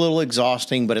sounds a little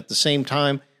exhausting, but at the same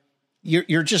time,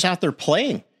 you're just out there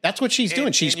playing. That's what she's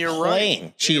doing. She's playing.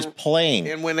 Right. She's playing.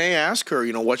 And when they ask her,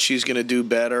 what she's going to do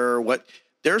better,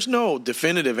 there's no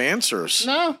definitive answers.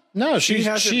 No, she's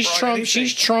Trump.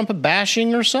 She's Trump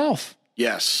bashing herself.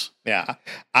 Yes. Yeah,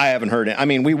 I haven't heard it. I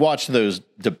mean, we watched those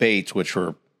debates, which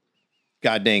were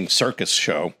god dang circus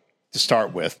show to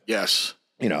start with. Yes.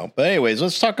 But anyways,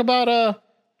 let's talk about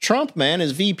Trump, man,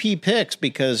 his VP picks,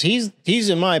 because he's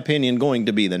in my opinion going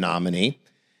to be the nominee,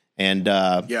 and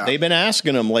they've been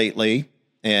asking him lately,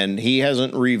 and he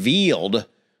hasn't revealed.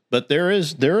 But there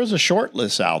is a short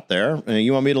list out there.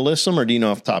 You want me to list them, or do you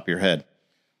know off the top of your head?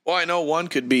 Well, I know one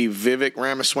could be Vivek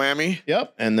Ramaswamy.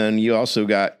 Yep. And then you also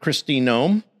got Kristi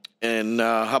Noem. And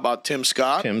how about Tim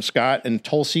Scott? Tim Scott and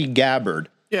Tulsi Gabbard.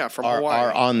 Yeah, from Hawaii.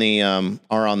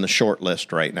 Are on the short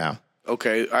list right now.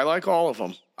 Okay, I like all of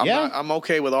them. I'm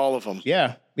okay with all of them.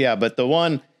 Yeah. But the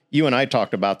one, you and I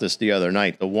talked about this the other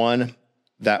night, the one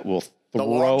that will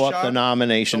throw up the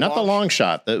nomination, not the long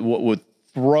shot, that would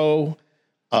throw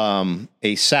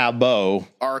a sabot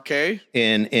RK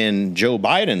in Joe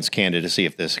Biden's candidacy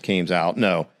if this came out.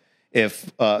 No,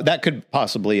 if that could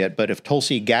possibly it, but if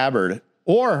Tulsi Gabbard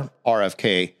or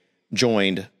RFK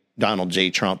joined Donald J.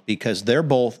 Trump, because they're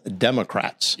both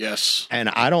Democrats. Yes, and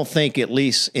I don't think at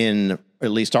least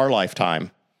our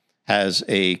lifetime has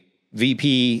a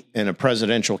VP and a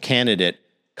presidential candidate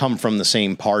come from the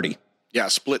same party. Yeah,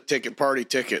 split ticket, party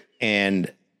ticket,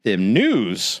 and the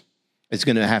news is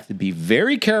going to have to be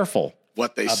very careful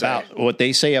what they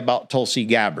say about Tulsi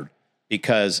Gabbard,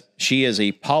 because she is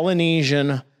a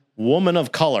Polynesian woman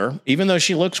of color. Even though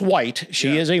she looks white,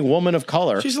 she is a woman of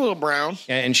color. She's a little brown.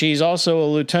 And she's also a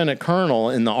lieutenant colonel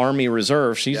in the Army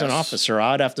Reserve. She's an officer.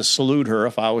 I'd have to salute her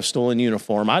if I was still in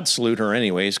uniform. I'd salute her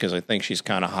anyways, because I think she's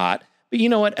kind of hot. But you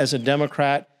know what? As a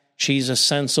Democrat, she's a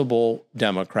sensible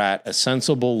Democrat, a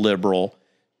sensible liberal,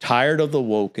 tired of the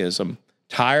wokeism,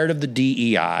 tired of the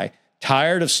DEI,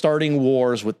 tired of starting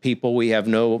wars with people we have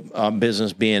no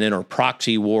business being in, or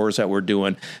proxy wars that we're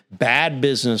doing, bad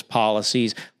business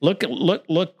policies. Look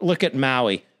at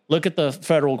Maui. Look at the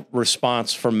federal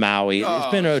response from Maui.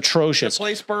 It's been atrocious. The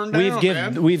place burned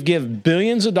down, We've given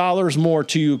billions of dollars more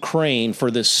to Ukraine for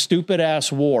this stupid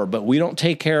ass war, but we don't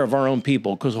take care of our own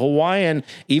people, because Hawaiian,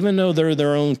 even though they're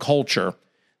their own culture,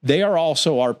 they are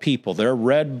also our people. They're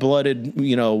red-blooded,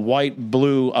 white,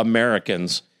 blue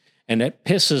Americans. And it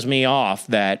pisses me off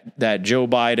that Joe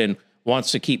Biden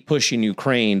wants to keep pushing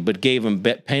Ukraine, but gave him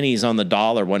pennies on the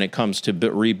dollar when it comes to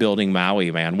rebuilding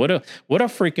Maui, man. What a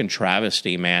freaking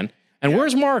travesty, man. And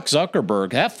where's Mark Zuckerberg?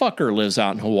 That fucker lives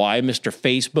out in Hawaii, Mr.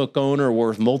 Facebook owner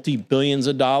worth multi-billions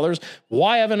of dollars.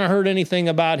 Why haven't I heard anything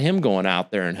about him going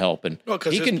out there and helping? Well,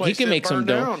 because he can make some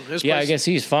dough. Yeah, I guess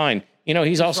he's fine.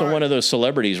 He's also one of those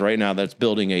celebrities right now that's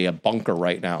building a bunker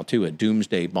right now, too, a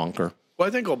doomsday bunker. Well,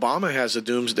 I think Obama has a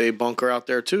doomsday bunker out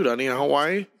there, too, doesn't he, in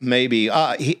Hawaii? Maybe.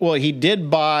 He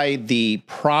did buy the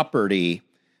property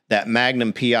that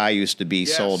Magnum PI used to be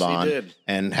sold on,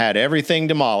 and had everything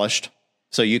demolished,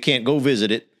 so you can't go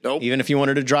visit it, even if you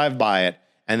wanted to drive by it,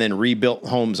 and then rebuilt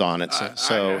homes on it.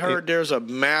 So I heard there's a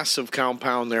massive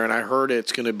compound there, and I heard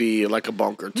it's going to be like a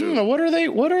bunker, too. What are they?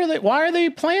 Why are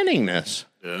they planning this?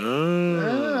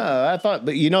 I thought,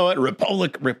 but you know what?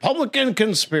 Republican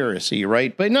conspiracy,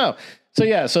 right? But no. So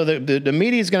the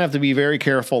media is going to have to be very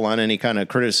careful on any kind of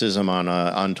criticism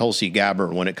on Tulsi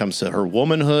Gabbard when it comes to her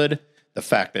womanhood, the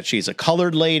fact that she's a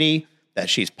colored lady, that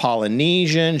she's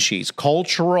Polynesian, she's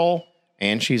cultural,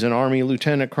 and she's an Army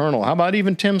lieutenant colonel. How about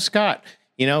even Tim Scott?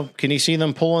 Can you see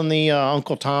them pulling the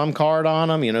Uncle Tom card on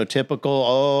him?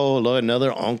 Typical, look,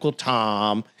 another Uncle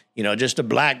Tom, just a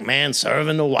black man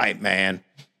serving the white man,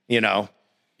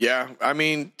 Yeah, I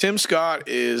mean, Tim Scott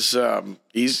is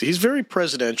he's very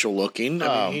presidential looking.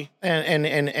 I mean,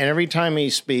 and every time he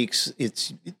speaks,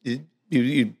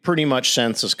 you pretty much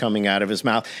sense is coming out of his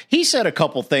mouth. He said a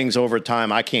couple things over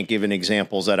time. I can't give any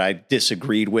examples that I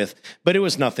disagreed with, but it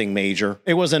was nothing major.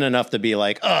 It wasn't enough to be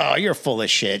like, oh, you're full of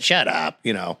shit. Shut up.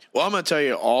 You know. Well, I'm going to tell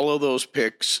you, all of those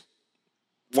picks,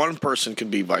 one person can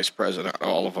be vice president,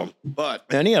 all of them. But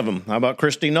Any of them. How about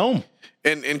Kristi Noem?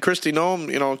 and Kristi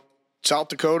Noem, you know, South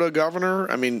Dakota governor.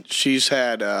 I mean, she's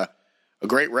had a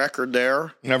great record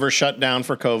there. Never shut down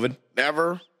for COVID.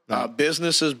 Never.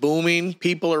 Business is booming.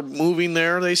 People are moving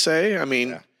there, they say. I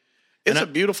mean, it's a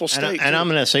beautiful state. And I'm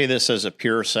going to say this as a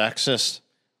pure sexist.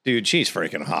 Dude, she's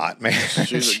freaking hot, man.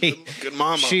 She's a good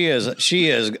mama. She is.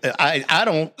 I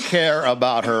don't care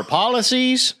about her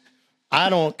policies. I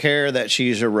don't care that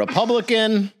she's a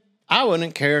Republican. I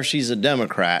wouldn't care if she's a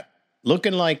Democrat.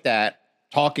 Looking like that,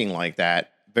 talking like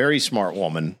that, very smart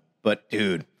woman. But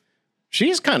dude,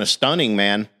 she's kind of stunning,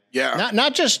 man. Yeah.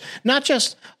 Not just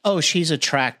oh, she's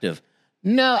attractive.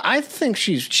 No, I think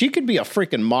she could be a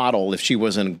freaking model if she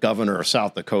wasn't governor of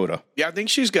South Dakota. Yeah, I think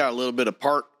she's got a little bit of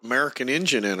part American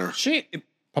Indian in her. She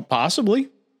possibly.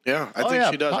 Yeah, I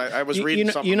think she does. I was reading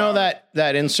something. You know about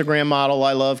that Instagram model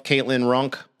I love, Caitlin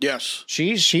Runk. Yes.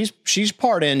 She's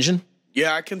part Indian.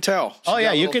 Yeah, I can tell. Oh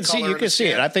yeah, you can see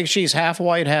it. I think she's half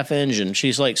white, half Indian.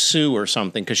 She's like Sioux or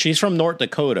something because she's from North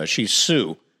Dakota. She's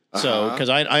Sioux. So, because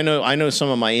I know some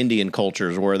of my Indian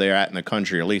cultures where they're at in the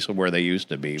country, at least where they used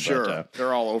to be. Sure, but,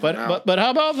 they're all over now. But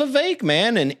how about Vivek,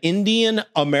 man, an Indian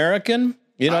American?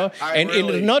 You know,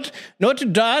 and not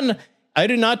done. I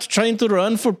did not trying to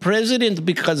run for president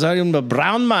because I am a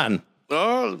brown man.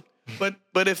 Oh, but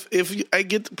if I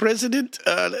get the president,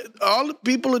 all the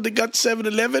people that got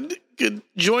 7-Eleven could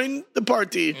join the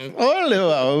party.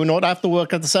 Oh, we don't have to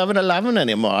work at the 7-Eleven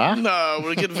anymore. No,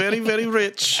 we'll get very, very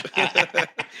rich.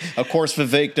 Of course,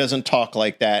 Vivek doesn't talk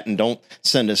like that, and don't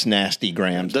send us nasty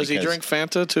grams. Does he drink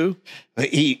Fanta too?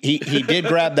 He did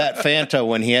grab that Fanta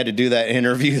when he had to do that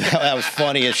interview. That was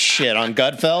funny as shit on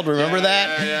Gutfeld. Remember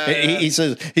that? Yeah.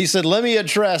 He said, let me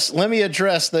address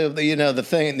the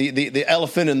thing, the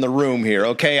elephant in the room here.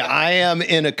 Okay, I am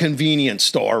in a convenience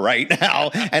store right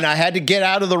now, and I had to get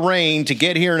out of the rain to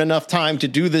get here in enough time to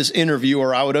do this interview,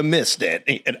 or I would have missed it.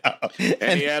 You know?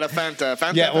 And he had a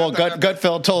Fanta. Yeah, well,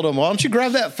 Gutfeld told him, "Why don't you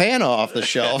grab that Fanta off the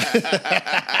shelf?"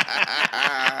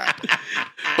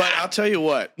 But I'll tell you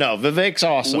what. No, Vivek's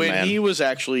awesome, when man. he was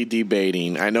actually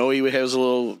debating, I know he has a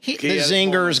little. The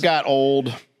zingers got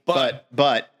old, but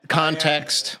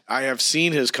context. I have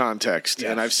seen his context,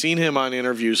 and I've seen him on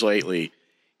interviews lately,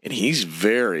 and he's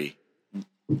very,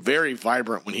 very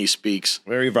vibrant when he speaks.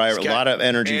 Very vibrant, a lot of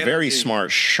energy, very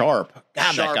smart, sharp.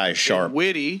 God, that guy's sharp. And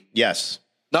witty. Yes.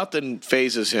 Nothing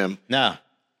phases him. No.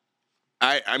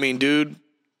 I mean, dude,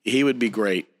 he would be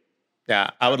great.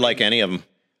 Yeah, I would like any of them.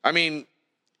 I mean,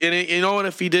 you know, and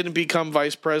if he didn't become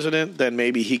vice president, then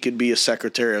maybe he could be a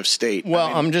secretary of state.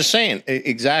 Well, I'm just saying,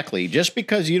 exactly. Just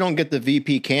because you don't get the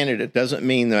VP candidate doesn't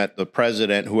mean that the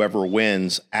president, whoever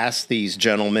wins, asks these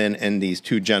gentlemen and these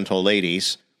two gentle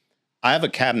ladies, I have a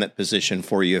cabinet position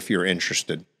for you if you're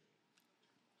interested.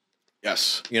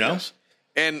 Yes. You know? Yes.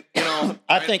 And, you know,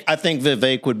 I think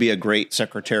Vivek would be a great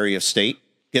secretary of state.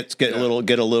 Get a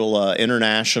little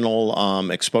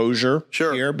international exposure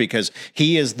here, because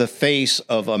he is the face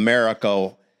of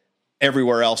America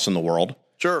everywhere else in the world.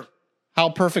 Sure. How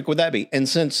perfect would that be? And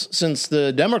since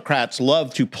the Democrats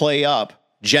love to play up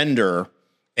gender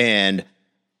and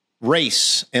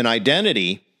race and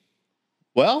identity,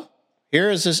 well, here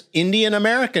is this Indian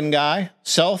American guy,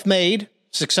 self-made,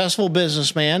 successful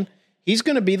businessman. He's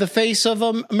going to be the face of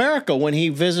America when he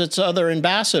visits other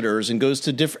ambassadors and goes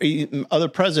to different other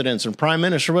presidents and prime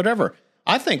minister, whatever.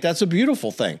 I think that's a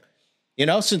beautiful thing. You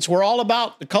know, since we're all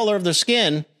about the color of the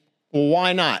skin, well,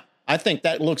 why not? I think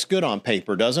that looks good on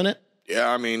paper, doesn't it? Yeah,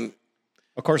 I mean,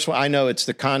 of course, I know it's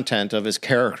the content of his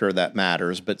character that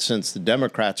matters, but since the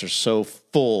Democrats are so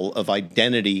full of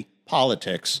identity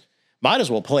politics, might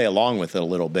as well play along with it a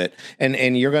little bit.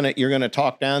 And you're gonna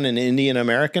talk down an Indian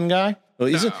American guy? Well,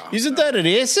 isn't that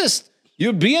racist?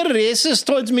 You're being racist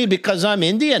towards me because I'm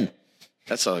Indian.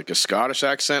 That's like a Scottish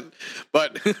accent,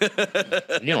 but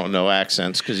you don't know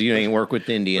accents because you ain't work with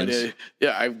Indians.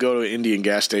 Yeah, I go to an Indian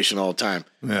gas station all the time.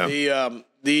 Yeah.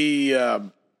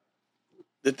 The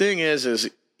thing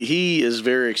is he is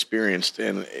very experienced,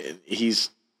 and he's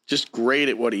just great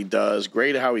at what he does,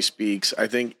 great at how he speaks. I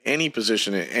think any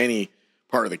position in any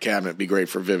part of the cabinet would be great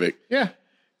for Vivek. Yeah.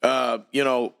 You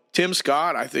know, Tim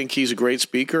Scott, I think he's a great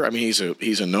speaker. I mean,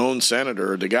 he's a known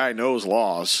senator. The guy knows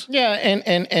laws. Yeah,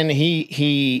 and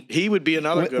he would be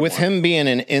another good with one. him being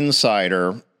an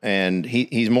insider, and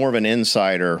he's more of an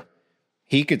insider.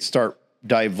 He could start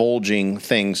divulging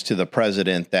things to the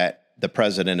president that the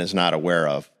president is not aware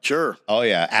of. Sure. Oh,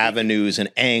 yeah. Avenues and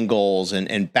angles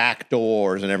and back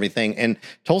doors and everything. And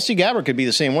Tulsi Gabbard could be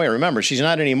the same way. Remember, she's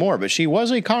not anymore, but she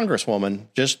was a congresswoman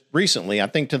just recently, I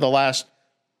think to the last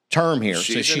term here.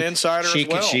 She's an insider as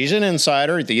well. She's an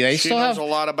insider. They She still knows have a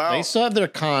lot about. They still have their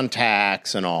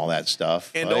contacts and all that stuff.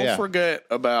 And Oh, don't yeah. forget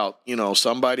about,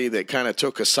 somebody that kind of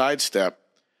took a sidestep,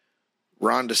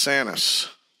 Ron DeSantis.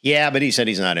 Yeah, but he said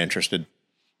he's not interested.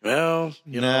 Well,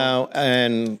 No,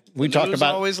 and we talked news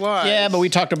about always lies. Yeah, but we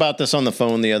talked about this on the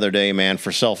phone the other day, man.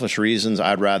 For selfish reasons,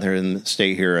 I'd rather him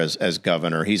stay here as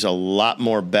governor. He's a lot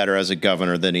more better as a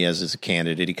governor than he is as a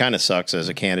candidate. He kind of sucks as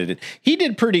a candidate. He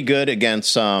did pretty good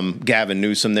against Gavin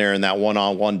Newsom there in that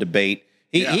one-on-one debate.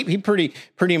 He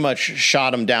pretty much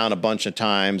shot him down a bunch of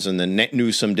times, and then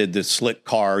Newsom did the slick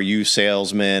car used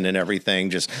salesman and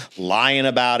everything, just lying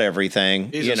about everything.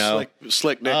 He's a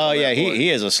slick dick. Oh yeah, he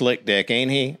is a slick dick,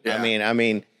 ain't he? Yeah. I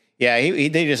mean, yeah.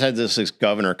 They just had this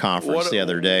governor conference the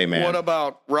other day, man. What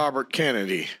about Robert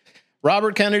Kennedy?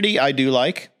 Robert Kennedy, I do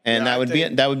like, and Yeah,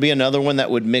 that would be another one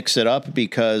that would mix it up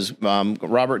because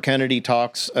Robert Kennedy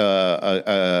talks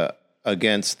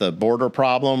against the border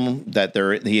problem, that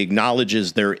he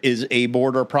acknowledges there is a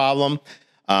border problem.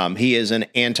 He is an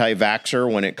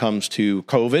anti-vaxxer when it comes to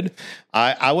COVID.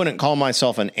 I wouldn't call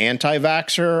myself an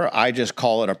anti-vaxxer. I just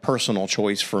call it a personal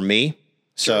choice for me.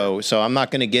 So I'm not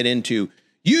going to get into,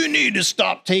 you need to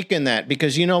stop taking that,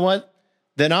 because you know what?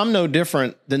 Then I'm no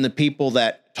different than the people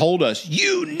that told us,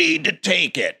 you need to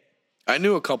take it. I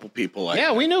knew a couple people like that.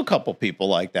 Yeah, we knew a couple people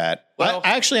like that. Well,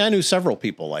 I knew several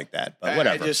people like that, but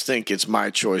whatever. I just think it's my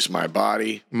choice, my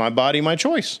body. My body, my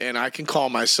choice. And I can call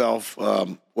myself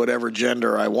whatever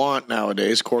gender I want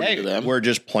nowadays, according to them. We're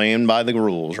just playing by the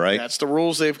rules, right? That's the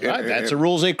rules they've Right, that's the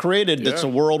rules they created. That's the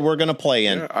world we're going to play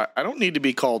in. I don't need to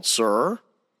be called sir.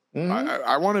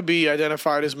 I want to be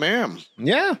identified as ma'am.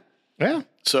 Yeah.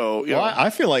 So, I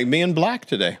feel like being black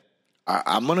today.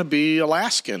 I'm going to be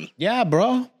Alaskan. Yeah,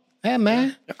 bro. Hey,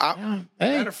 man. Hey.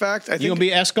 Matter of fact, I think You going to be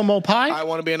Eskimo pie? I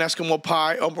want to be an Eskimo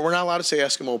pie. Oh, but we're not allowed to say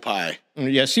Eskimo pie.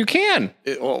 Yes, you can.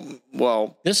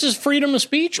 Well, This is freedom of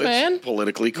speech, man. it's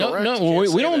politically correct. No, You can't we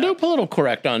say don't that. do political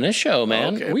correct on this show,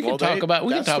 man. Okay, We can well, talk about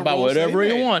that's the rules whatever they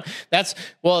you made. want. That's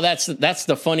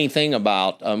the funny thing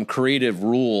about creative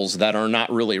rules that are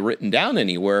not really written down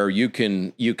anywhere. You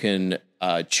can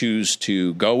choose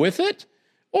to go with it,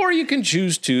 or you can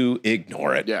choose to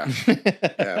ignore it. Yeah.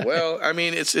 Yeah. Well, I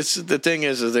mean, it's the thing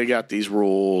is they got these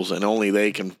rules, and only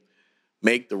they can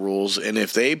make the rules. And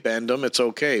if they bend them, it's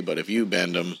okay. But if you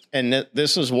bend them, And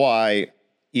this is why,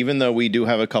 even though we do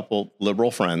have a couple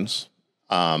liberal friends,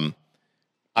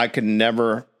 I could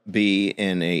never be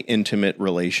in a intimate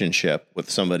relationship with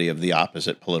somebody of the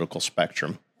opposite political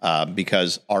spectrum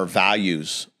because our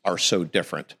values are so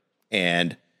different.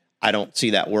 And I don't see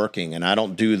that working. And I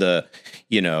don't do the,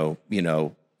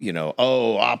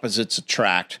 opposites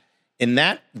attract. In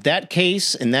that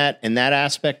case, in that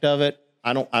aspect of it,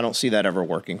 I don't see that ever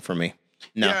working for me.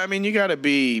 No. yeah, I mean, you got to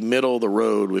be middle of the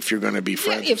road if you're going to be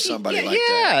friends with somebody like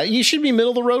that. Yeah, you should be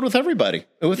middle of the road with everybody,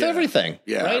 with everything.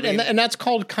 Yeah, right. I mean- and that's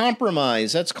called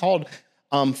compromise. That's called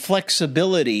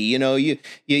flexibility.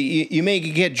 You may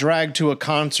get dragged to a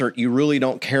concert you really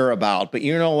don't care about, but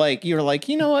you're like,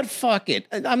 you know what? Fuck it.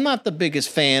 I'm not the biggest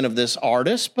fan of this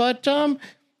artist, but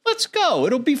let's go.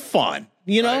 It'll be fun.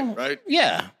 Right.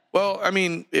 Yeah. Well, I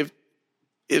mean, if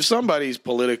somebody's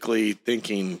politically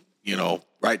thinking,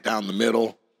 right down the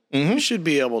middle, you should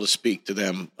be able to speak to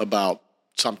them about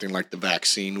something like the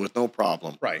vaccine with no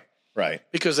problem. Right.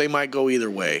 Because they might go either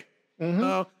way.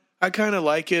 No, I kind of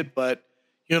like it, but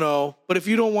but if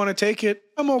you don't want to take it,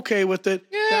 I'm okay with it.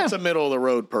 Yeah. That's a middle of the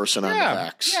road person on the Yeah.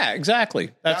 vax. Yeah.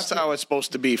 Exactly. That's how it's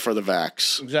supposed to be for the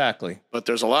vax. exactly. But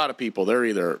there's a lot of people, they're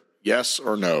either yes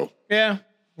or no. Yeah.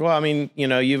 Well, I mean,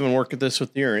 you even work at this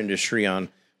with your industry on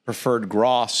preferred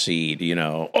grass seed,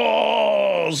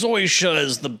 Zoysia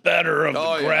is the better of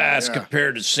the grass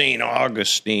compared to St.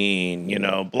 Augustine,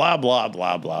 blah, blah,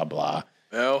 blah, blah, blah.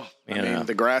 Well, I mean,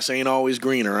 the grass ain't always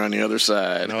greener on the other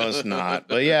side. No, it's not.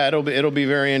 But yeah, it'll be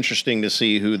very interesting to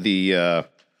see who the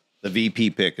VP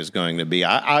pick is going to be.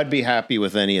 I'd be happy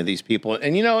with any of these people.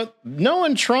 And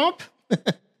knowing Trump,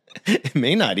 it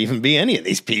may not even be any of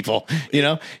these people.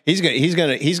 He's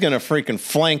gonna freaking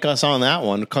flank us on that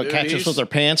one. Catch us with our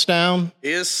pants down.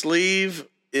 His sleeve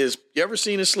is. You ever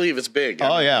seen his sleeve? It's big.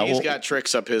 He's got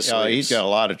tricks up his sleeve. He's got a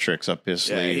lot of tricks up his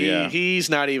sleeve. He's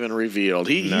not even revealed.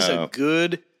 He's a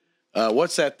good.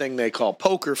 What's that thing they call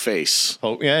poker face?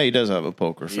 He does have a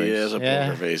poker face. He has a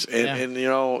poker face, and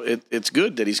it's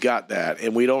good that he's got that.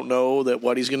 And we don't know that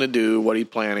what he's going to do, what he's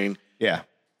planning. Yeah.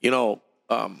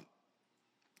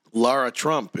 Lara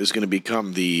Trump is going to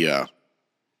become the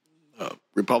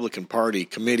Republican Party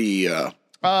committee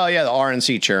Oh, yeah, the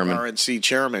RNC chairman. RNC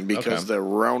chairman because the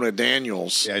Ronna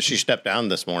Daniels. Yeah, she stepped down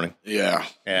this morning. Yeah.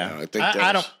 Yeah, I think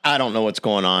I don't know what's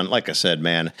going on. Like I said,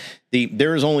 man,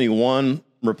 there is only one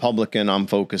Republican I'm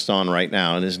focused on right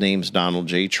now, and his name's Donald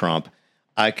J. Trump.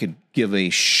 I could give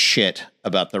a shit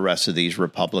about the rest of these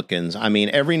Republicans. I mean,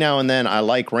 every now and then I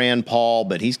like Rand Paul,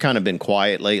 but he's kind of been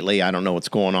quiet lately. I don't know what's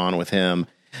going on with him.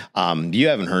 You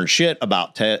haven't heard shit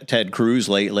about Ted Cruz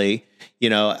lately.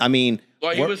 You know, I mean,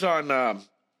 well, he was on.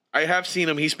 I have seen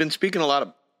him. He's been speaking a lot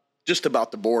of just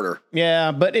about the border.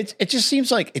 Yeah, but it just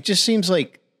seems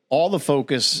like all the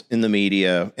focus in the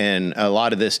media, and a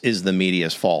lot of this is the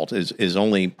media's fault, is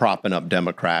only propping up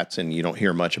Democrats, and you don't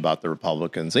hear much about the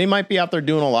Republicans. They might be out there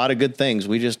doing a lot of good things.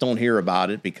 We just don't hear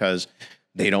about it because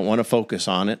they don't want to focus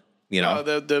on it. You know,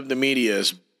 the media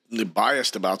is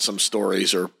biased about some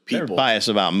stories or people. They're biased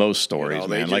about most stories,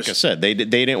 man. Like I said, they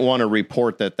didn't want to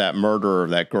report that murder of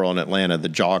that girl in Atlanta, the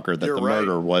jogger, that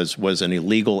murder was an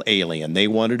illegal alien. They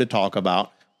wanted to talk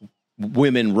about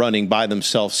women running by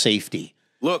themselves, safety.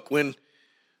 Look, when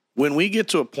we get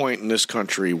to a point in this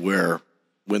country where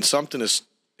when something is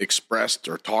expressed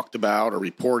or talked about or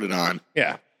reported on,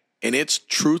 and it's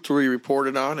truthfully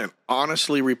reported on and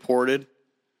honestly reported,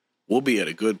 we'll be at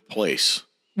a good place.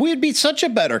 We'd be such a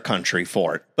better country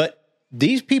for it, but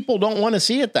these people don't want to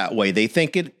see it that way. They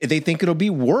think it'll be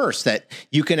worse, that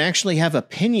you can actually have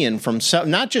opinion from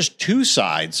not just two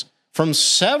sides, from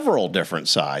several different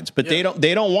sides. But they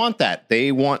don't want that.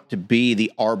 They want to be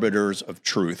the arbiters of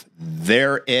truth.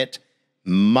 They're it,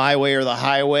 my way or the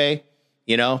highway.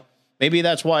 You know, maybe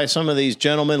that's why some of these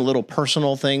gentlemen, little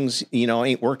personal things, you know,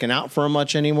 ain't working out for them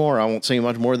much anymore. I won't say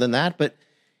much more than that, but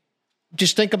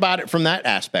just think about it from that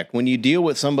aspect. When you deal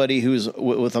with somebody who's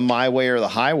with a my way or the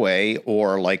highway,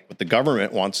 or like what the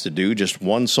government wants to do, just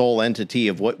one sole entity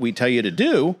of what we tell you to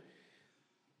do,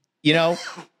 you know,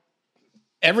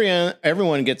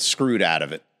 everyone gets screwed out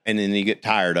of it, and then you get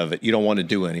tired of it. You don't want to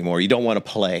do it anymore. You don't want to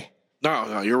play.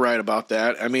 No, you're right about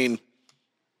that. I mean,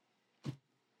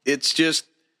 it's just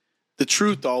the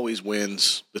truth always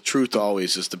wins. The truth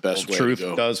always is the best way to go.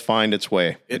 Truth does find its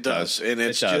way. It does. And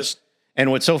it's just... And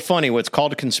what's so funny, what's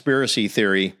called a conspiracy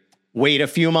theory, wait a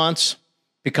few months,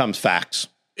 becomes facts.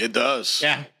 It does.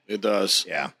 Yeah. It does.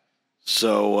 Yeah.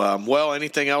 So, well,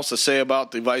 anything else to say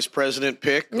about the vice president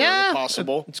pick? Yeah.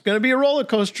 Possible? It's going to be a roller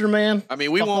coaster, man. I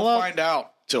mean, we won't find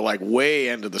out till like way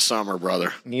into the summer,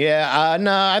 brother. Yeah.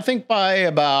 No, I think by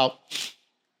about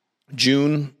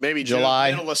June, maybe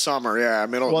July, middle of summer. Yeah,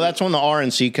 Well, that's when the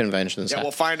RNC convention's. Yeah,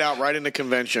 we'll find out right in the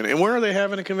convention. And where are they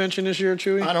having a convention this year,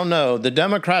 Chewy? I don't know. The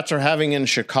Democrats are having in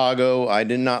Chicago. I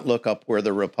did not look up where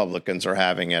the Republicans are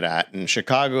having it at. And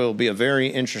Chicago will be a very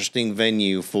interesting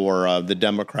venue for the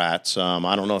Democrats.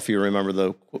 I don't know if you remember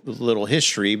the little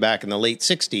history back in the late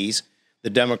 60s. The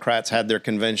Democrats had their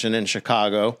convention in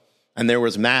Chicago, and there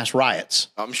was mass riots.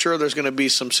 I'm sure there's going to be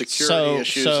some security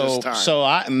issues this time. So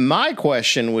my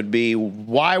question would be,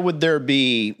 why would there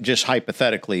be, just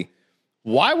hypothetically,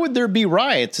 why would there be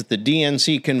riots at the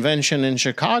DNC convention in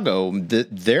Chicago?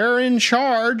 They're in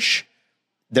charge.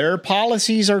 Their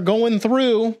policies are going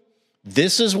through.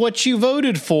 This is what you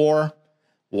voted for.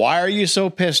 Why are you so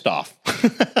pissed off?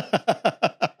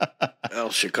 Well,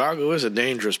 Chicago is a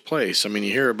dangerous place. I mean,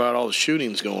 you hear about all the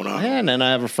shootings going on. And then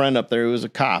I have a friend up there who was a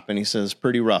cop, and he says it's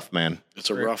pretty rough, man.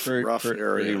 It's a rough area.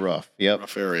 Pretty rough. Yep.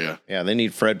 Rough area. Yeah, they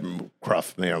need Fred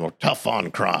Cruff, tough on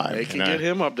crime. They can get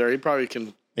him up there. He probably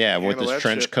can. Yeah, with his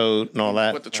trench coat and all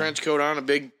that. With the trench coat on, a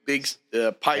big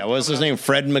pipe. Yeah, what's his name?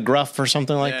 Fred McGruff or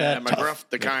something like that? McGruff,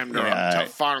 the kind of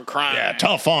tough on crime. Yeah,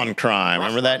 tough on crime.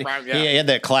 Remember that? He had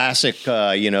that classic,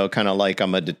 kind of like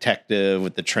I'm a detective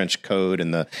with the trench coat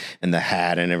and the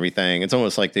hat and everything. It's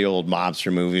almost like the old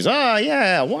mobster movies. Oh,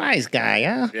 yeah, wise guy,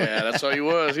 huh? Yeah, that's how he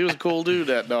was. He was a cool dude,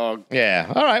 that dog.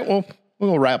 Yeah. All right, well,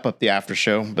 we'll wrap up the after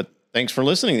show, but thanks for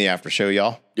listening to the after show,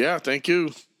 y'all. Yeah, thank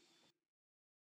you.